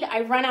need,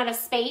 I run out of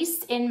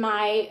space in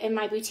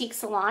my boutique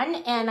salon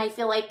and I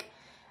feel like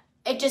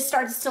it just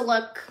starts to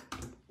look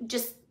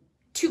just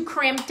too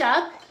cramped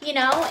up, you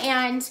know,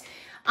 and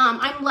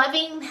I'm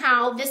loving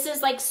how this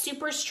is like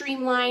super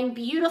streamlined,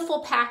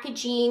 beautiful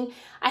packaging.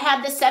 I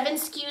have the 7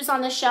 SKUs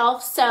on the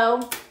shelf,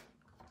 so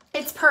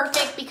it's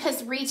perfect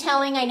because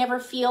retailing, I never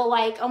feel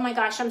like, oh my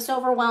gosh, I'm so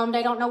overwhelmed.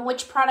 I don't know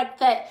which product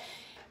that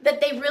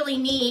they really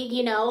need,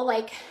 you know,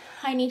 like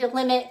I need to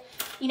limit,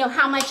 you know,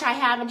 how much I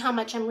have and how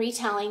much I'm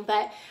retailing,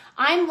 but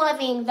I'm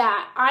loving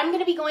that I'm going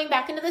to be going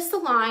back into the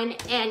salon.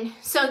 And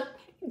so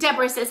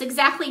Deborah says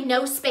exactly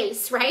no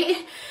space,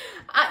 right?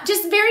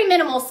 Just very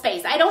minimal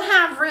space. I don't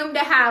have room to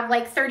have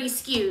like 30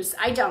 SKUs.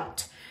 I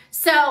don't.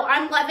 So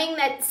I'm loving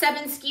that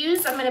 7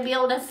 SKUs. I'm going to be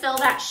able to fill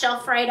that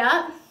shelf right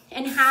up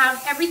and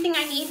have everything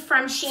I need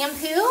from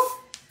shampoo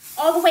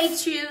all the way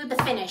to the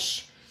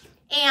finish.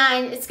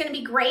 And it's gonna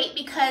be great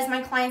because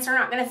my clients are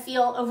not gonna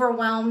feel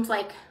overwhelmed,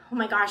 like, oh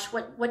my gosh,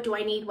 what do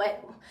I need?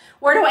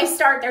 Where do I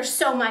start? There's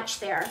so much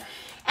there.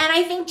 And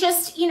I think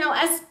just,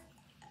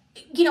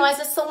 as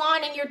a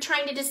salon and you're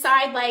trying to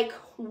decide like,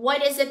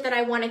 what is it that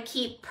I wanna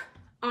keep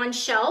on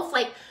shelf?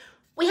 Like,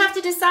 we have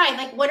to decide,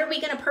 like, what are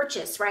we gonna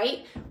purchase,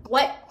 right?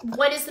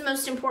 What is the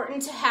most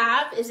important to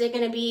have? Is it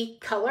gonna be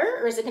color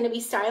or is it gonna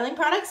be styling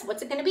products?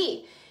 What's it gonna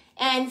be?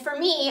 And for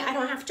me, I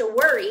don't have to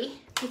worry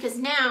because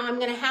now I'm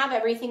gonna have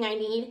everything I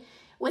need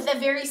with a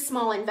very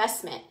small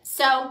investment.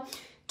 So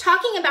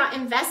talking about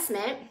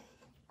investment,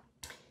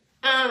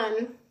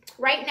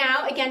 right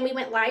now, again, we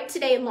went live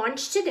today and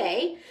launched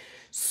today.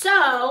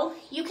 So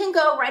you can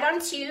go right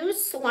onto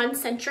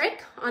SalonCentric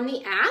on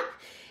the app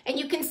and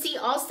you can see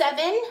all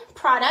 7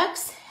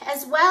 products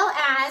as well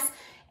as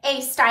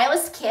a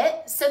stylist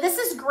kit. So this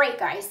is great,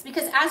 guys,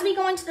 because as we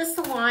go into the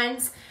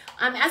salons,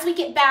 as we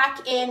get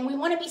back in, we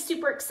want to be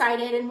super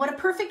excited, and what a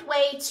perfect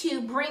way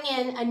to bring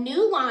in a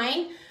new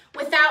line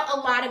without a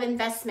lot of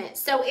investment.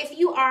 So if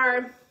you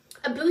are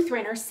a booth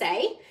renter,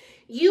 say,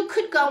 you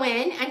could go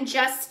in and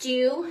just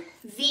do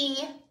the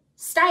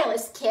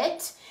stylist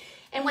kit.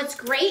 And what's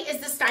great is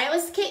the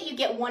stylist kit, you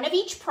get 1 of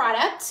each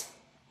product,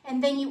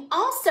 and then you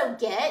also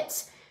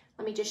get,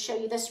 let me just show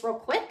you this real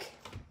quick,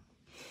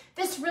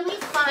 this really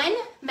fun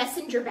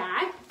messenger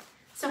bag.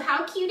 So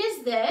how cute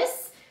is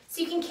this? So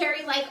you can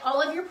carry like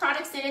all of your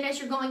products in it as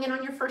you're going in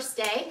on your first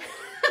day,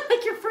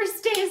 like your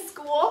first day of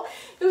school.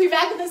 You'll be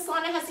back in the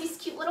salon. It has these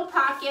cute little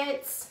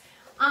pockets,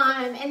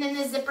 and then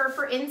the zipper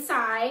for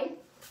inside.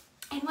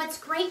 And what's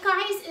great,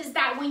 guys, is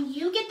that when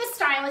you get the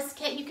stylist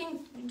kit, you can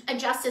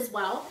adjust as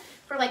well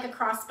for like a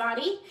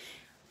crossbody.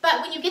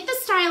 But when you get the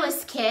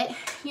stylist kit,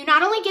 you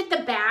not only get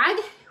the bag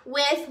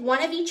with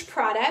 1 of each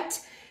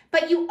product,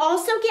 but you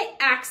also get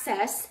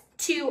access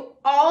to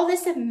all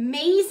this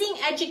amazing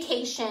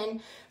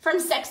education from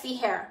Sexy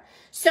Hair.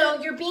 So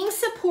you're being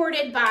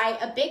supported by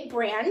a big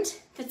brand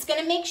that's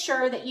gonna make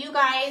sure that you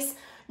guys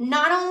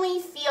not only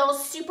feel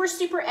super,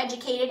 super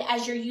educated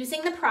as you're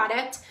using the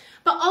product,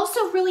 but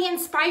also really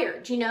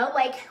inspired,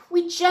 like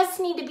we just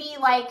need to be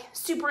like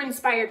super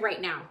inspired right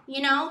now,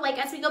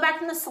 like as we go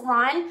back in the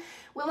salon,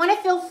 we wanna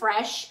feel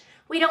fresh.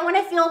 We don't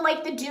wanna feel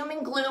like the doom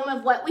and gloom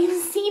of what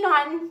we've seen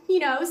on,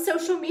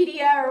 social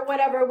media or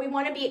whatever. We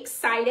wanna be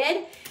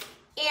excited.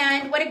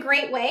 And what a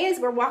great way is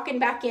we're walking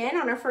back in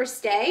on our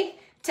first day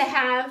to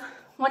have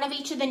 1 of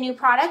each of the new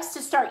products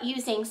to start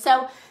using.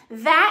 So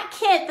that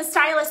kit, the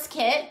stylist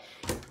kit,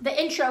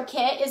 the intro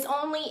kit, is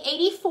only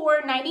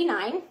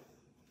 $84.99.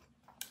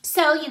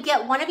 So you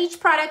get 1 of each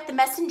product, the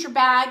messenger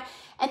bag,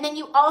 and then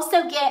you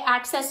also get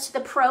access to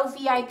the Pro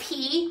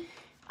VIP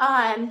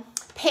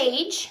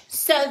page.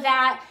 So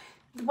that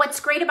what's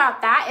great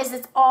about that is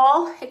it's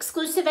all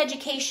exclusive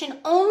education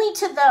only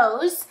to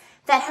those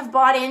that have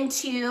bought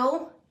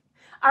into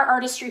our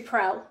Artistry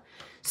Pro.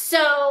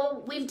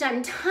 So we've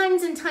done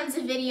tons and tons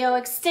of video,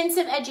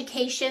 extensive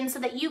education so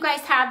that you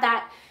guys have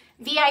that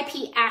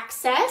VIP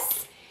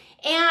access.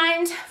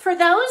 And for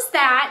those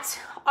that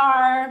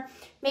are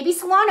maybe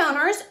salon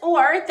owners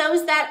or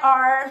those that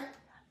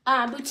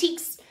are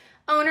boutiques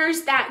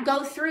owners that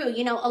go through,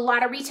 a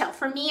lot of retail.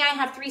 For me, I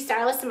have 3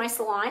 stylists in my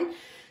salon.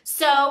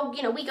 So,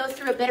 we go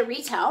through a bit of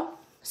retail.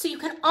 So you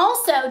can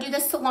also do the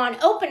salon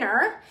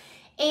opener.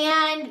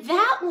 And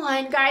that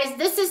one, guys,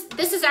 this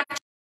is actually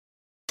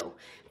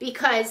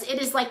because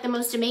it is like the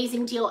most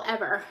amazing deal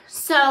ever.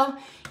 So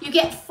you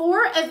get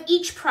 4 of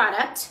each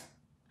product.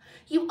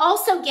 You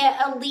also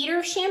get a liter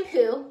of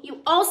shampoo.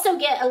 You also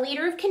get a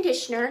liter of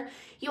conditioner.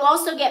 You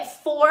also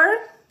get 4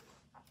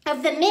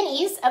 of the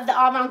minis of the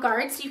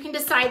Avant-Garde. So you can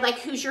decide like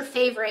who's your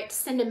favorite to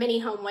send a mini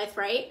home with,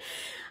 right?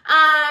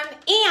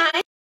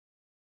 And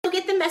you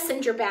get the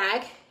messenger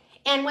bag.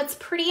 And what's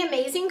pretty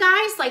amazing,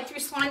 guys, like through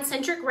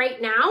SalonCentric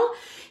right now,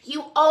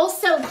 you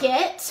also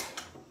get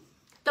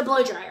the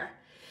blow dryer.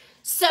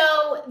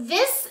 So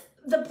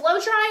the blow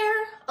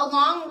dryer,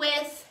 along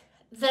with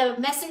the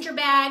messenger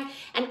bag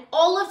and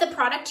all of the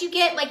product you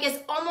get, like,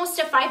 is almost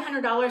a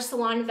 $500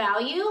 salon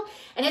value,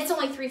 and it's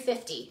only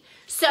 $350.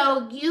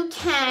 So you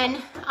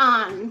can,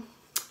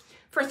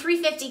 for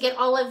 $350, get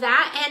all of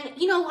that.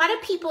 And, a lot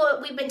of people,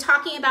 we've been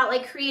talking about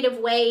like creative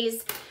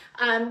ways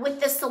with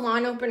this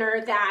salon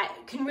opener that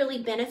can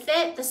really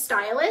benefit the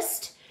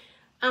stylist,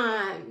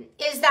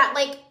 is that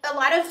like a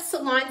lot of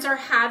salons are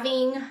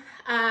having,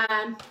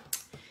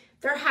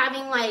 they're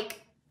having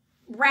like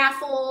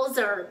raffles,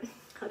 or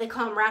they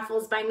call them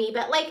raffles by me,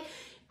 but like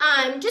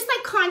just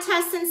like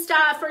contests and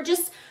stuff, or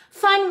just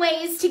fun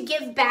ways to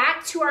give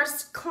back to our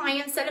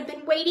clients that have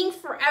been waiting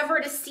forever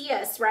to see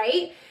us,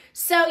 right?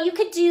 So you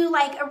could do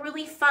like a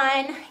really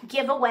fun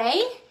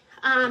giveaway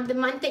the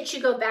month that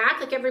you go back,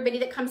 like everybody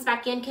that comes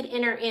back in could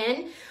enter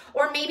in,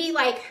 or maybe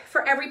like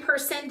for every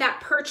person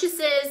that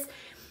purchases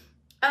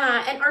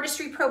an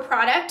Artistry Pro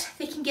product,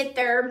 they can get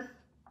their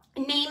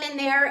name in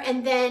there,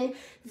 and then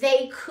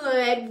they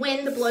could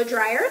win the blow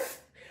dryer.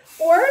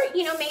 Or,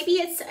 maybe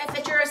it's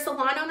if you're a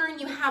salon owner and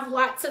you have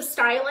lots of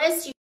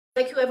stylists,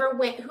 like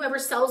whoever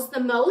sells the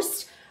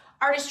most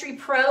Artistry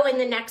Pro in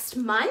the next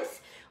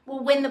month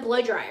will win the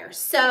blow dryer.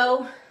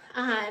 So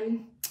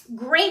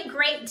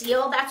great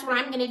deal. That's what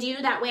I'm gonna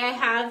do. That way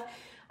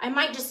I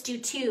might just do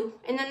 2.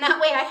 And then that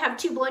way I have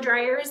 2 blow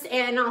dryers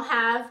and I'll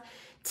have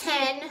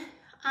 10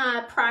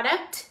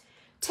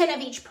 10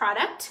 of each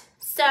product.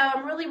 So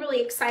I'm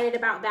really excited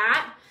about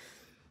that.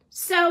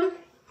 So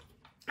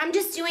I'm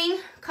just doing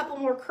a couple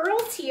more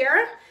curls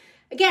here.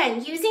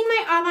 Again, using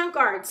my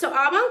Avant-Garde. So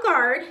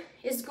Avant-Garde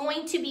is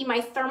going to be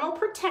my thermal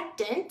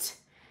protectant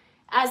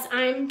as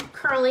I'm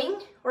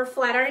curling or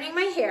flat ironing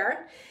my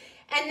hair.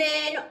 And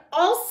then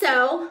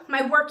also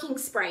my working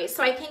spray.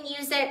 So I can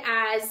use it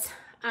as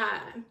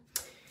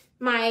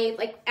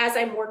as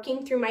I'm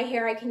working through my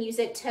hair, I can use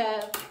it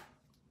to,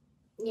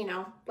 you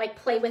know, like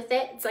play with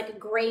it. It's like a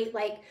great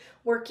like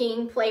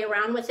working play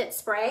around with it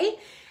spray.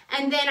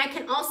 And then I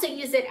can also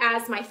use it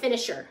as my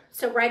finisher.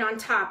 So right on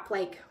top,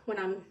 like when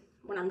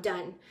I'm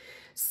done.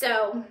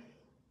 So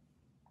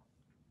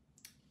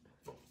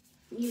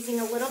using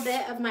a little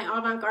bit of my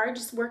Avant-Garde,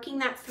 just working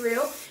that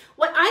through.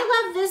 What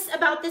I love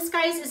about this,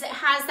 guys, is it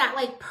has that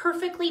like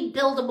perfectly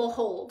buildable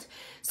hold.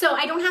 So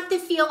I don't have to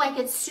feel like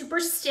it's super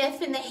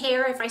stiff in the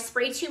hair if I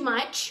spray too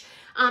much.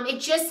 It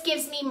just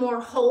gives me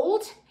more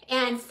hold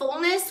and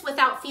fullness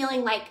without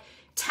feeling like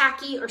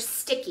tacky or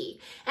sticky.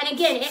 And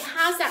again, it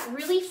has that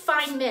really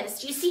fine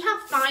mist. You see how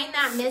fine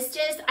that mist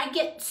is? I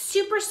get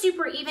super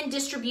even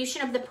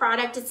distribution of the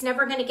product. It's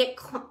never going to get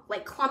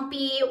like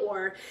clumpy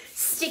or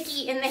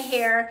sticky in the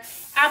hair.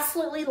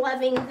 Absolutely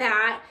loving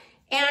that.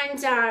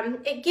 And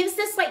it gives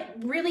this like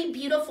really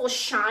beautiful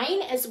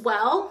shine as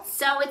well.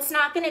 So it's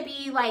not going to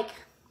be like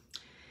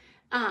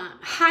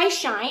high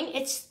shine.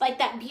 It's like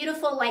that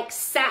beautiful like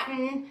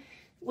satin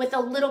with a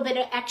little bit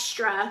of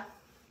extra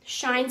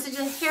shine. So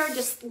the hair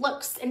just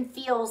looks and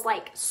feels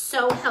like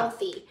so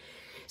healthy.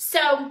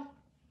 So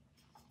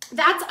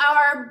that's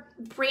our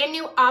brand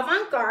new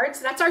Avant-Garde.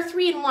 So that's our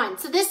 3-in-1.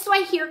 So this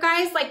right here,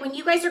 guys, like when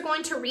you guys are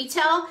going to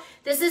retail,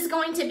 this is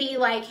going to be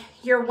like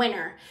your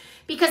winner.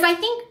 Because I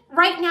think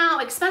right now,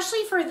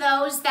 especially for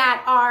those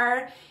that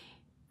are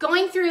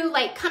going through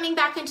like coming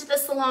back into the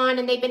salon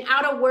and they've been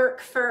out of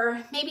work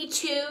for maybe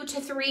 2 to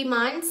 3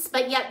 months,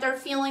 but yet they're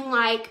feeling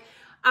like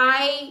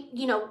I,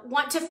 you know,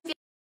 want to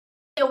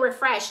feel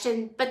refreshed,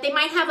 but they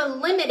might have a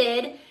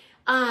limited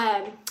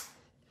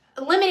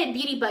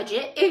beauty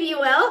budget, if you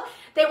will.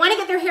 They want to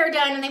get their hair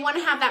done and they want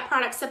to have that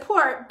product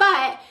support,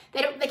 but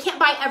they can't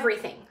buy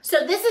everything.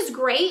 So this is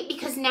great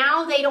because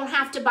now they don't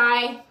have to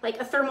buy like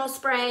a thermal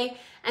spray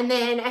and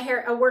then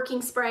a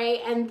working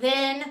spray and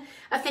then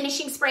a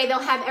finishing spray. They'll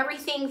have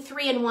everything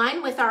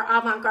 3-in-1 with our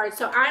Avant-Garde.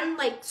 So I'm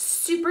like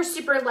super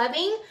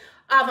loving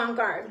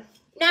Avant-Garde.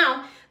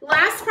 Now,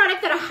 last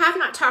product that I have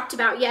not talked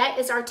about yet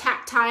is our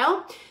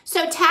Tactile.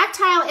 So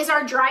Tactile is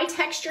our dry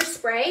texture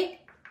spray.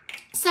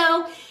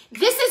 So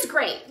this is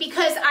great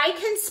because I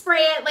can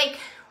spray it like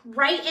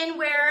right in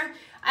where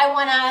I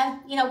want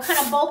to, you know, kind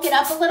of bulk it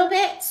up a little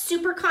bit,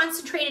 super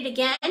concentrated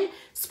again,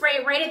 spray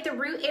it right at the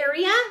root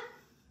area.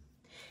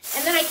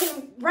 And then I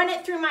can run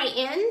it through my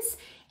ends.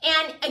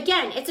 And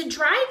again, it's a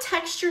dry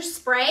texture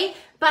spray,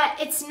 but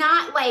it's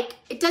not like,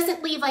 it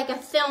doesn't leave like a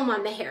film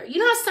on the hair. You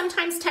know how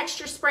sometimes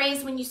texture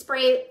sprays, when you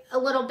spray a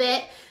little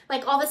bit,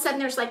 like all of a sudden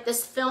there's like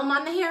this film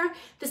on the hair?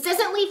 This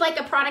doesn't leave like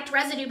a product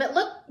residue, but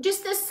look,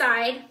 just this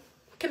side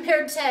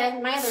compared to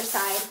my other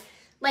side,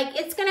 like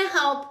it's gonna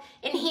help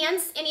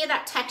enhance any of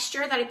that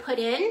texture that I put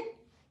in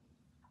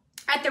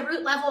at the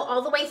root level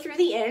all the way through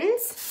the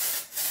ends.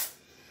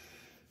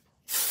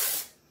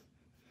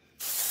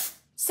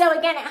 So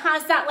again, it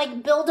has that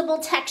like buildable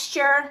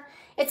texture.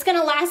 It's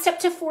gonna last up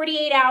to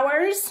 48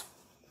 hours.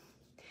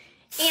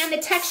 And the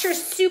texture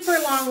is super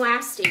long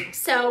lasting.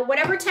 So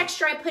whatever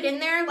texture I put in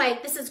there,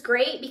 like this is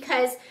great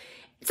because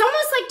it's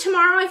almost like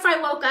tomorrow if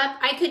I woke up,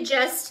 I could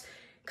just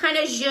kind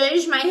of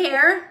zhuzh my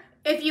hair,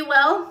 if you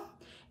will.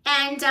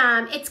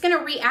 And it's gonna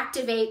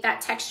reactivate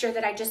that texture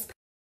that I just put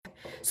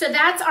in. So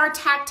that's our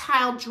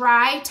Tactile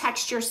dry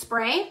texture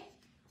spray.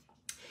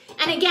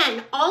 And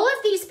again, all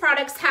of these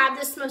products have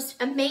this most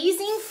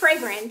amazing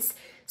fragrance.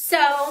 So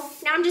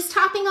now I'm just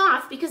topping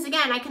off because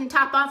again, I can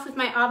top off with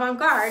my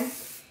Avant-Garde.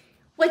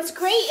 What's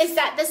great is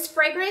that this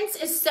fragrance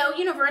is so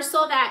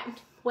universal that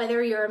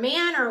whether you're a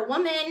man or a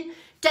woman,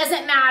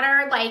 doesn't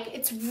matter. Like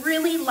it's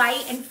really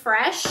light and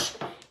fresh.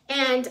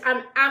 And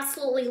I'm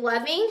absolutely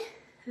loving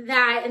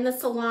that in the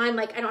salon,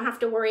 like I don't have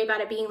to worry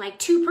about it being like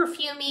too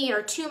perfumey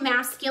or too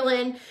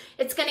masculine.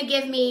 It's gonna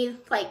give me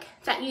like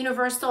that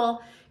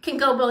universal, can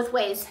go both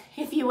ways,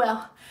 if you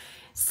will.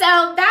 So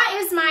that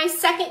is my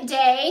second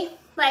day,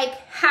 like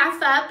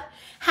half up,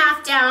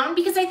 half down,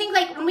 because I think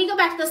like when we go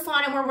back to the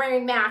salon and we're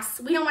wearing masks,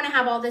 we don't want to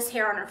have all this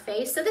hair on our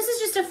face. So this is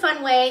just a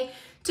fun way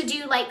to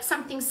do like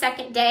something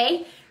second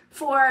day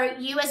for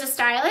you as a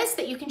stylist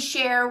that you can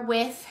share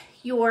with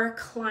your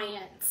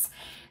clients.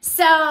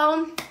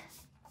 So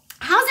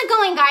how's it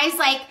going, guys?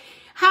 Like,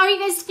 how are you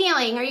guys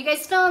feeling? Are you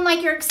guys feeling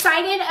like you're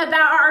excited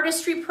about our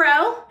Artistry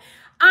Pro?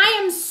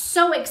 I am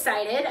so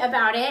excited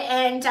about it,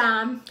 and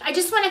I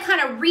just want to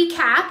kind of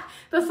recap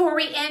before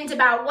we end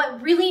about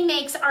what really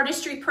makes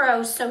Artistry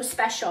Pro so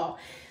special.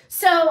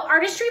 So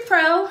Artistry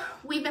Pro,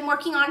 we've been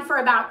working on for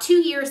about 2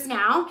 years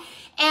now,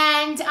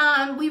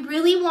 and we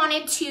really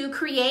wanted to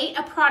create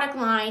a product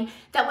line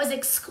that was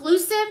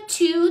exclusive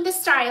to the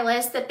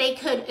stylist, that they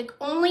could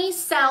only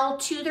sell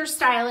to their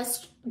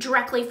stylist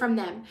directly from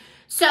them.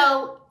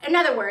 So in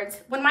other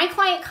words, when my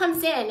client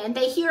comes in and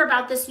they hear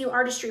about this new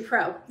Artistry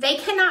Pro, they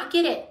cannot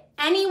get it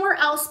anywhere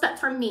else but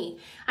from me.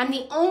 I'm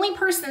the only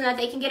person that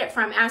they can get it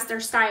from as their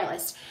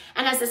stylist.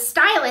 And as a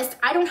stylist,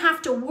 I don't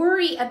have to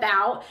worry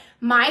about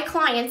my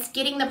clients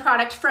getting the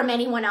product from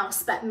anyone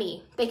else but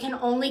me. They can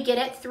only get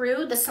it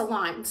through the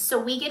salon. So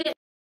we get it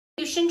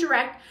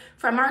direct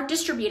from our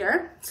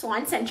distributor,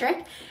 Salon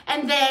Centric,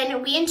 and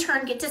then we in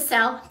turn get to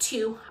sell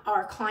to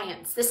our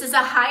clients. This is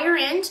a higher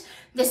end.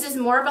 This is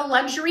more of a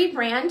luxury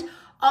brand.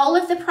 All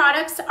of the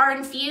products are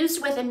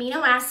infused with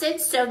amino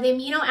acids, so the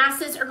amino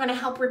acids are going to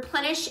help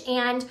replenish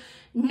and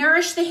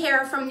nourish the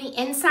hair from the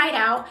inside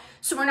out.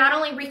 So we're not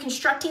only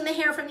reconstructing the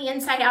hair from the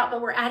inside out,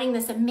 but we're adding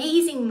this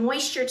amazing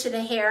moisture to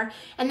the hair,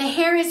 and the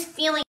hair is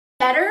feeling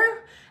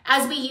better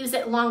as we use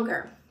it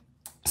longer.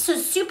 So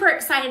super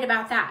excited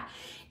about that.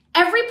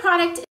 Every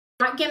product is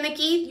not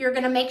gimmicky. You're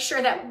going to make sure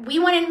that we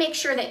wanted to make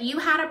sure that you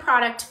had a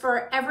product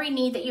for every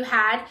need that you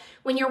had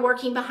when you're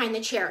working behind the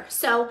chair.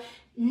 So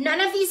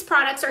none of these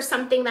products are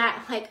something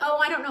that like, oh,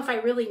 I don't know if I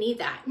really need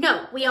that.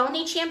 No, we all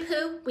need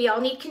shampoo. We all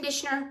need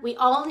conditioner. We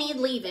all need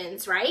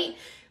leave-ins, right?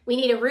 We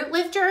need a root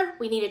lifter.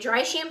 We need a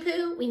dry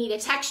shampoo. We need a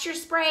texture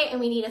spray, and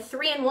we need a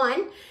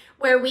 3-in-1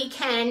 where we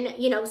can,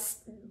 you know,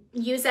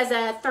 use as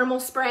a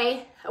thermal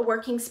spray, a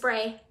working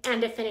spray,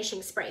 and a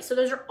finishing spray. So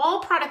those are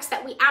all products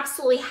that we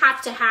absolutely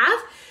have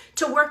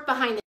to work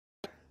behind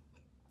the chair.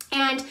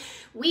 And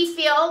we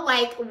feel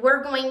like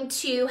we're going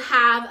to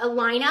have a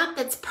lineup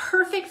that's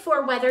perfect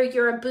for whether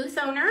you're a booth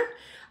owner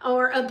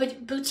or a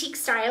boutique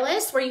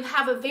stylist where you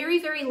have a very,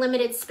 very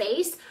limited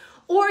space,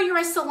 or you're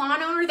a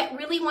salon owner that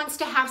really wants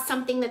to have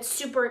something that's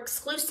super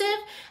exclusive,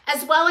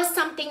 as well as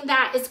something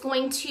that is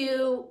going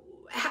to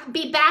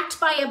be backed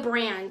by a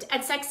brand.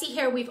 At Sexy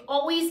Hair, we've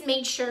always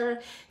made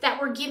sure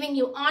that we're giving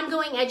you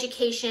ongoing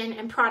education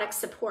and product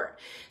support.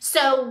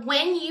 So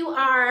when you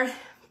are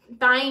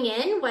buying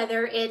in,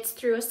 whether it's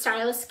through a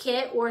stylist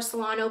kit or a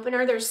salon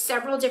opener, there's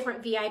several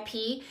different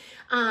VIP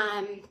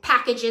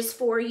packages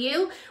for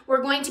you.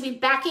 We're going to be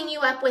backing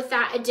you up with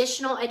that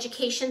additional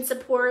education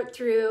support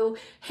through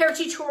hair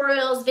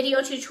tutorials, video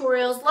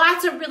tutorials,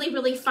 lots of really,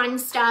 really fun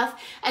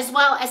stuff, as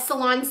well as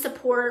salon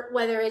support,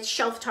 whether it's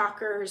shelf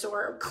talkers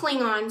or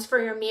Klingons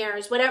for your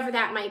mirrors, whatever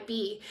that might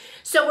be.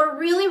 So we're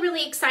really,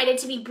 really excited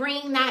to be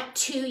bringing that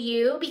to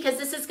you, because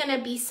this is going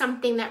to be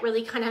something that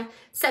really kind of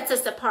sets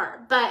us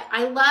apart. But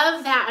I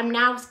love that I'm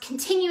now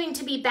continuing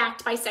to be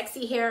backed by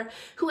Sexy Hair,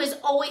 who has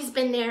always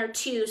been there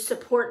to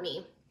support me.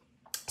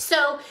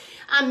 So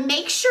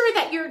make sure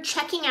that you're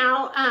checking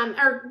out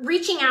or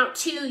reaching out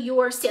to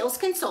your sales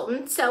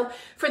consultant. So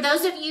for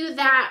those of you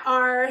that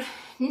are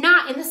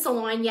not in the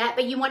salon yet,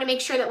 but you want to make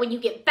sure that when you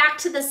get back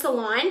to the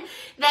salon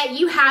that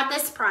you have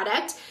this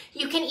product,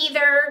 you can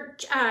either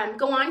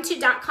go on to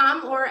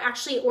 .com or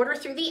actually order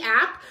through the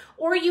app,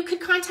 or you could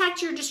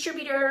contact your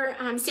distributor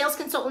sales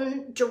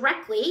consultant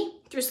directly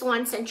through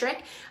Salon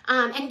Centric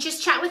and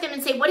just chat with them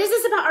and say, what is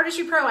this about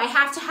Artistry Pro? I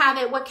have to have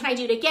it. What can I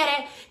do to get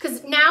it?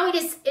 Because now it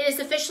is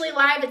officially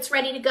live. It's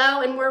ready to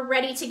go, and we're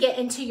ready to get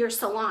into your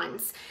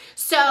salons.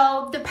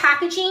 So the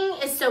packaging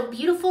is so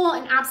beautiful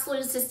and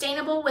absolutely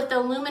sustainable with the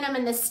aluminum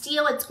and the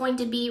steel. It's going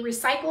to be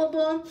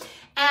recyclable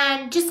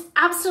and just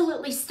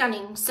absolutely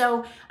stunning.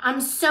 So I'm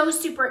so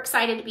super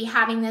excited to be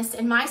having this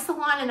in my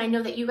salon, and I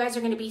know that you guys are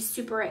going to be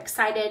super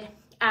excited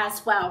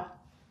as well.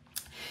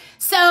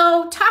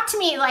 So talk to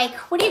me, like,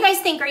 what do you guys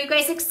think? Are you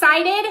guys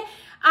excited?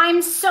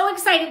 I'm so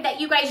excited that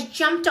you guys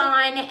jumped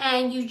on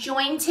and you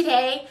joined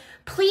today.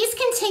 Please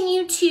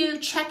continue to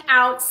check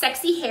out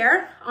Sexy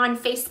Hair on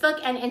Facebook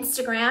and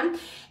Instagram.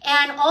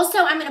 And also,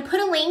 I'm going to put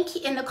a link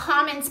in the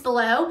comments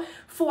below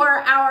for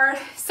our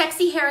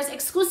Sexy Hair's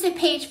exclusive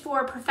page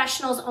for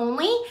professionals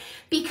only,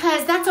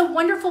 because that's a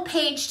wonderful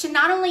page to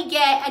not only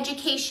get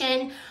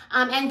education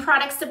and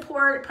product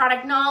support,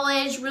 product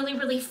knowledge, really,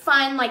 really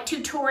fun like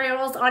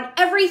tutorials on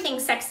everything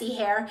Sexy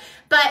Hair,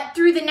 but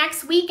through the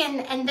next week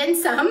and then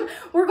some,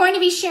 we're going to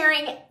be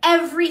sharing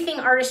everything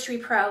Artistry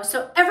Pro.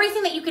 So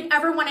everything that you could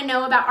ever want to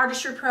know about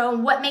Artistry Pro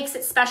and what makes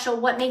it special,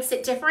 what makes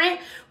it different,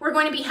 we're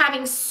going to be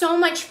having so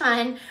much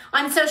fun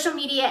on social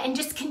media and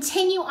just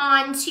continue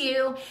on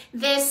to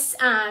this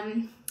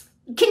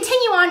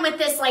continue on with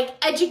this like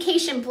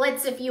education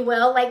blitz, if you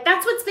will. Like,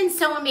 that's what's been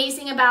so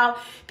amazing about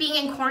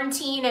being in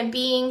quarantine and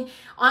being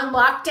on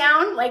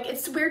lockdown. Like,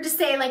 it's weird to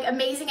say like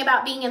amazing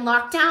about being in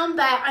lockdown,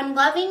 but I'm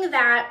loving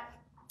that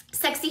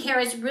Sexy Hair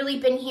has really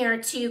been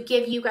here to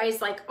give you guys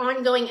like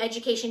ongoing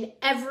education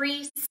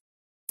every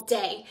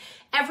day.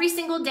 Every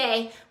single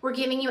day, we're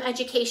giving you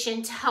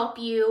education to help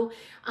you,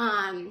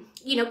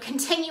 you know,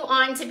 continue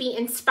on to be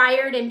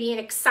inspired and being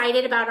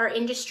excited about our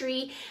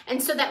industry.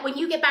 And so that when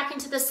you get back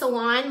into the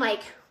salon,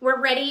 like, we're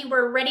ready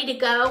to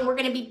go. We're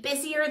gonna be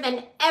busier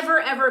than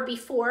ever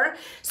before.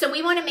 So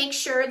we wanna make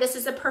sure this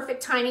is a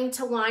perfect timing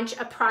to launch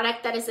a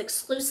product that is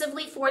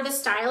exclusively for the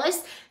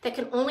stylist, that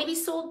can only be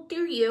sold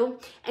through you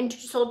and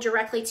sold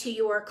directly to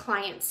your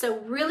clients. So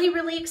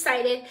really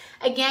excited.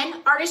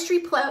 Again, Artistry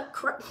Pro,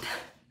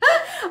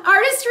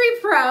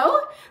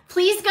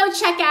 please go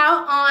check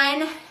out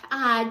on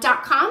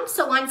 .com,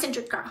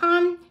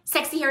 saloncentric.com,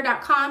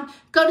 sexyhair.com.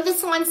 Go to the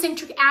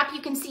SalonCentric app.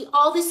 You can see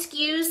all the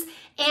SKUs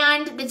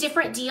and the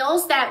different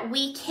deals that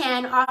we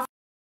can offer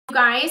you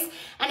guys.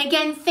 And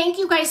again, thank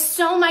you guys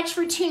so much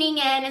for tuning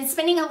in and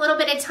spending a little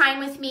bit of time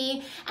with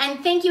me.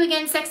 And thank you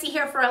again, Sexy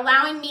Hair, for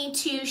allowing me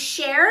to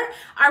share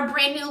our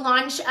brand new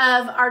launch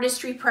of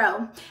Artistry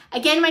Pro.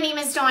 Again, my name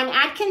is Dawn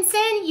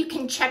Atkinson. You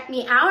can check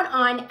me out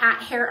on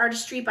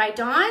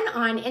 @HairArtistryByDawn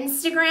on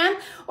Instagram,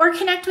 or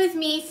connect with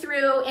me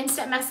through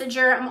Instant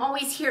Messenger. I'm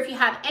always here if you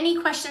have any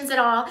questions at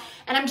all.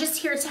 And I'm just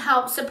here to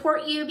help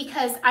support you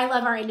because I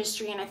love our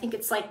industry and I think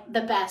it's like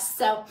the best.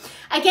 So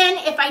again,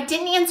 if I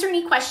didn't answer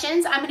any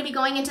questions, I'm going to be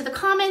going into the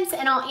comments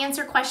and I'll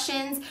answer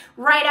questions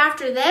right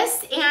after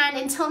this. And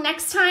until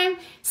next time,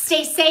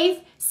 stay safe,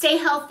 stay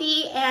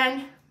healthy,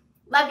 and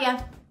love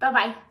ya.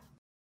 Bye-bye.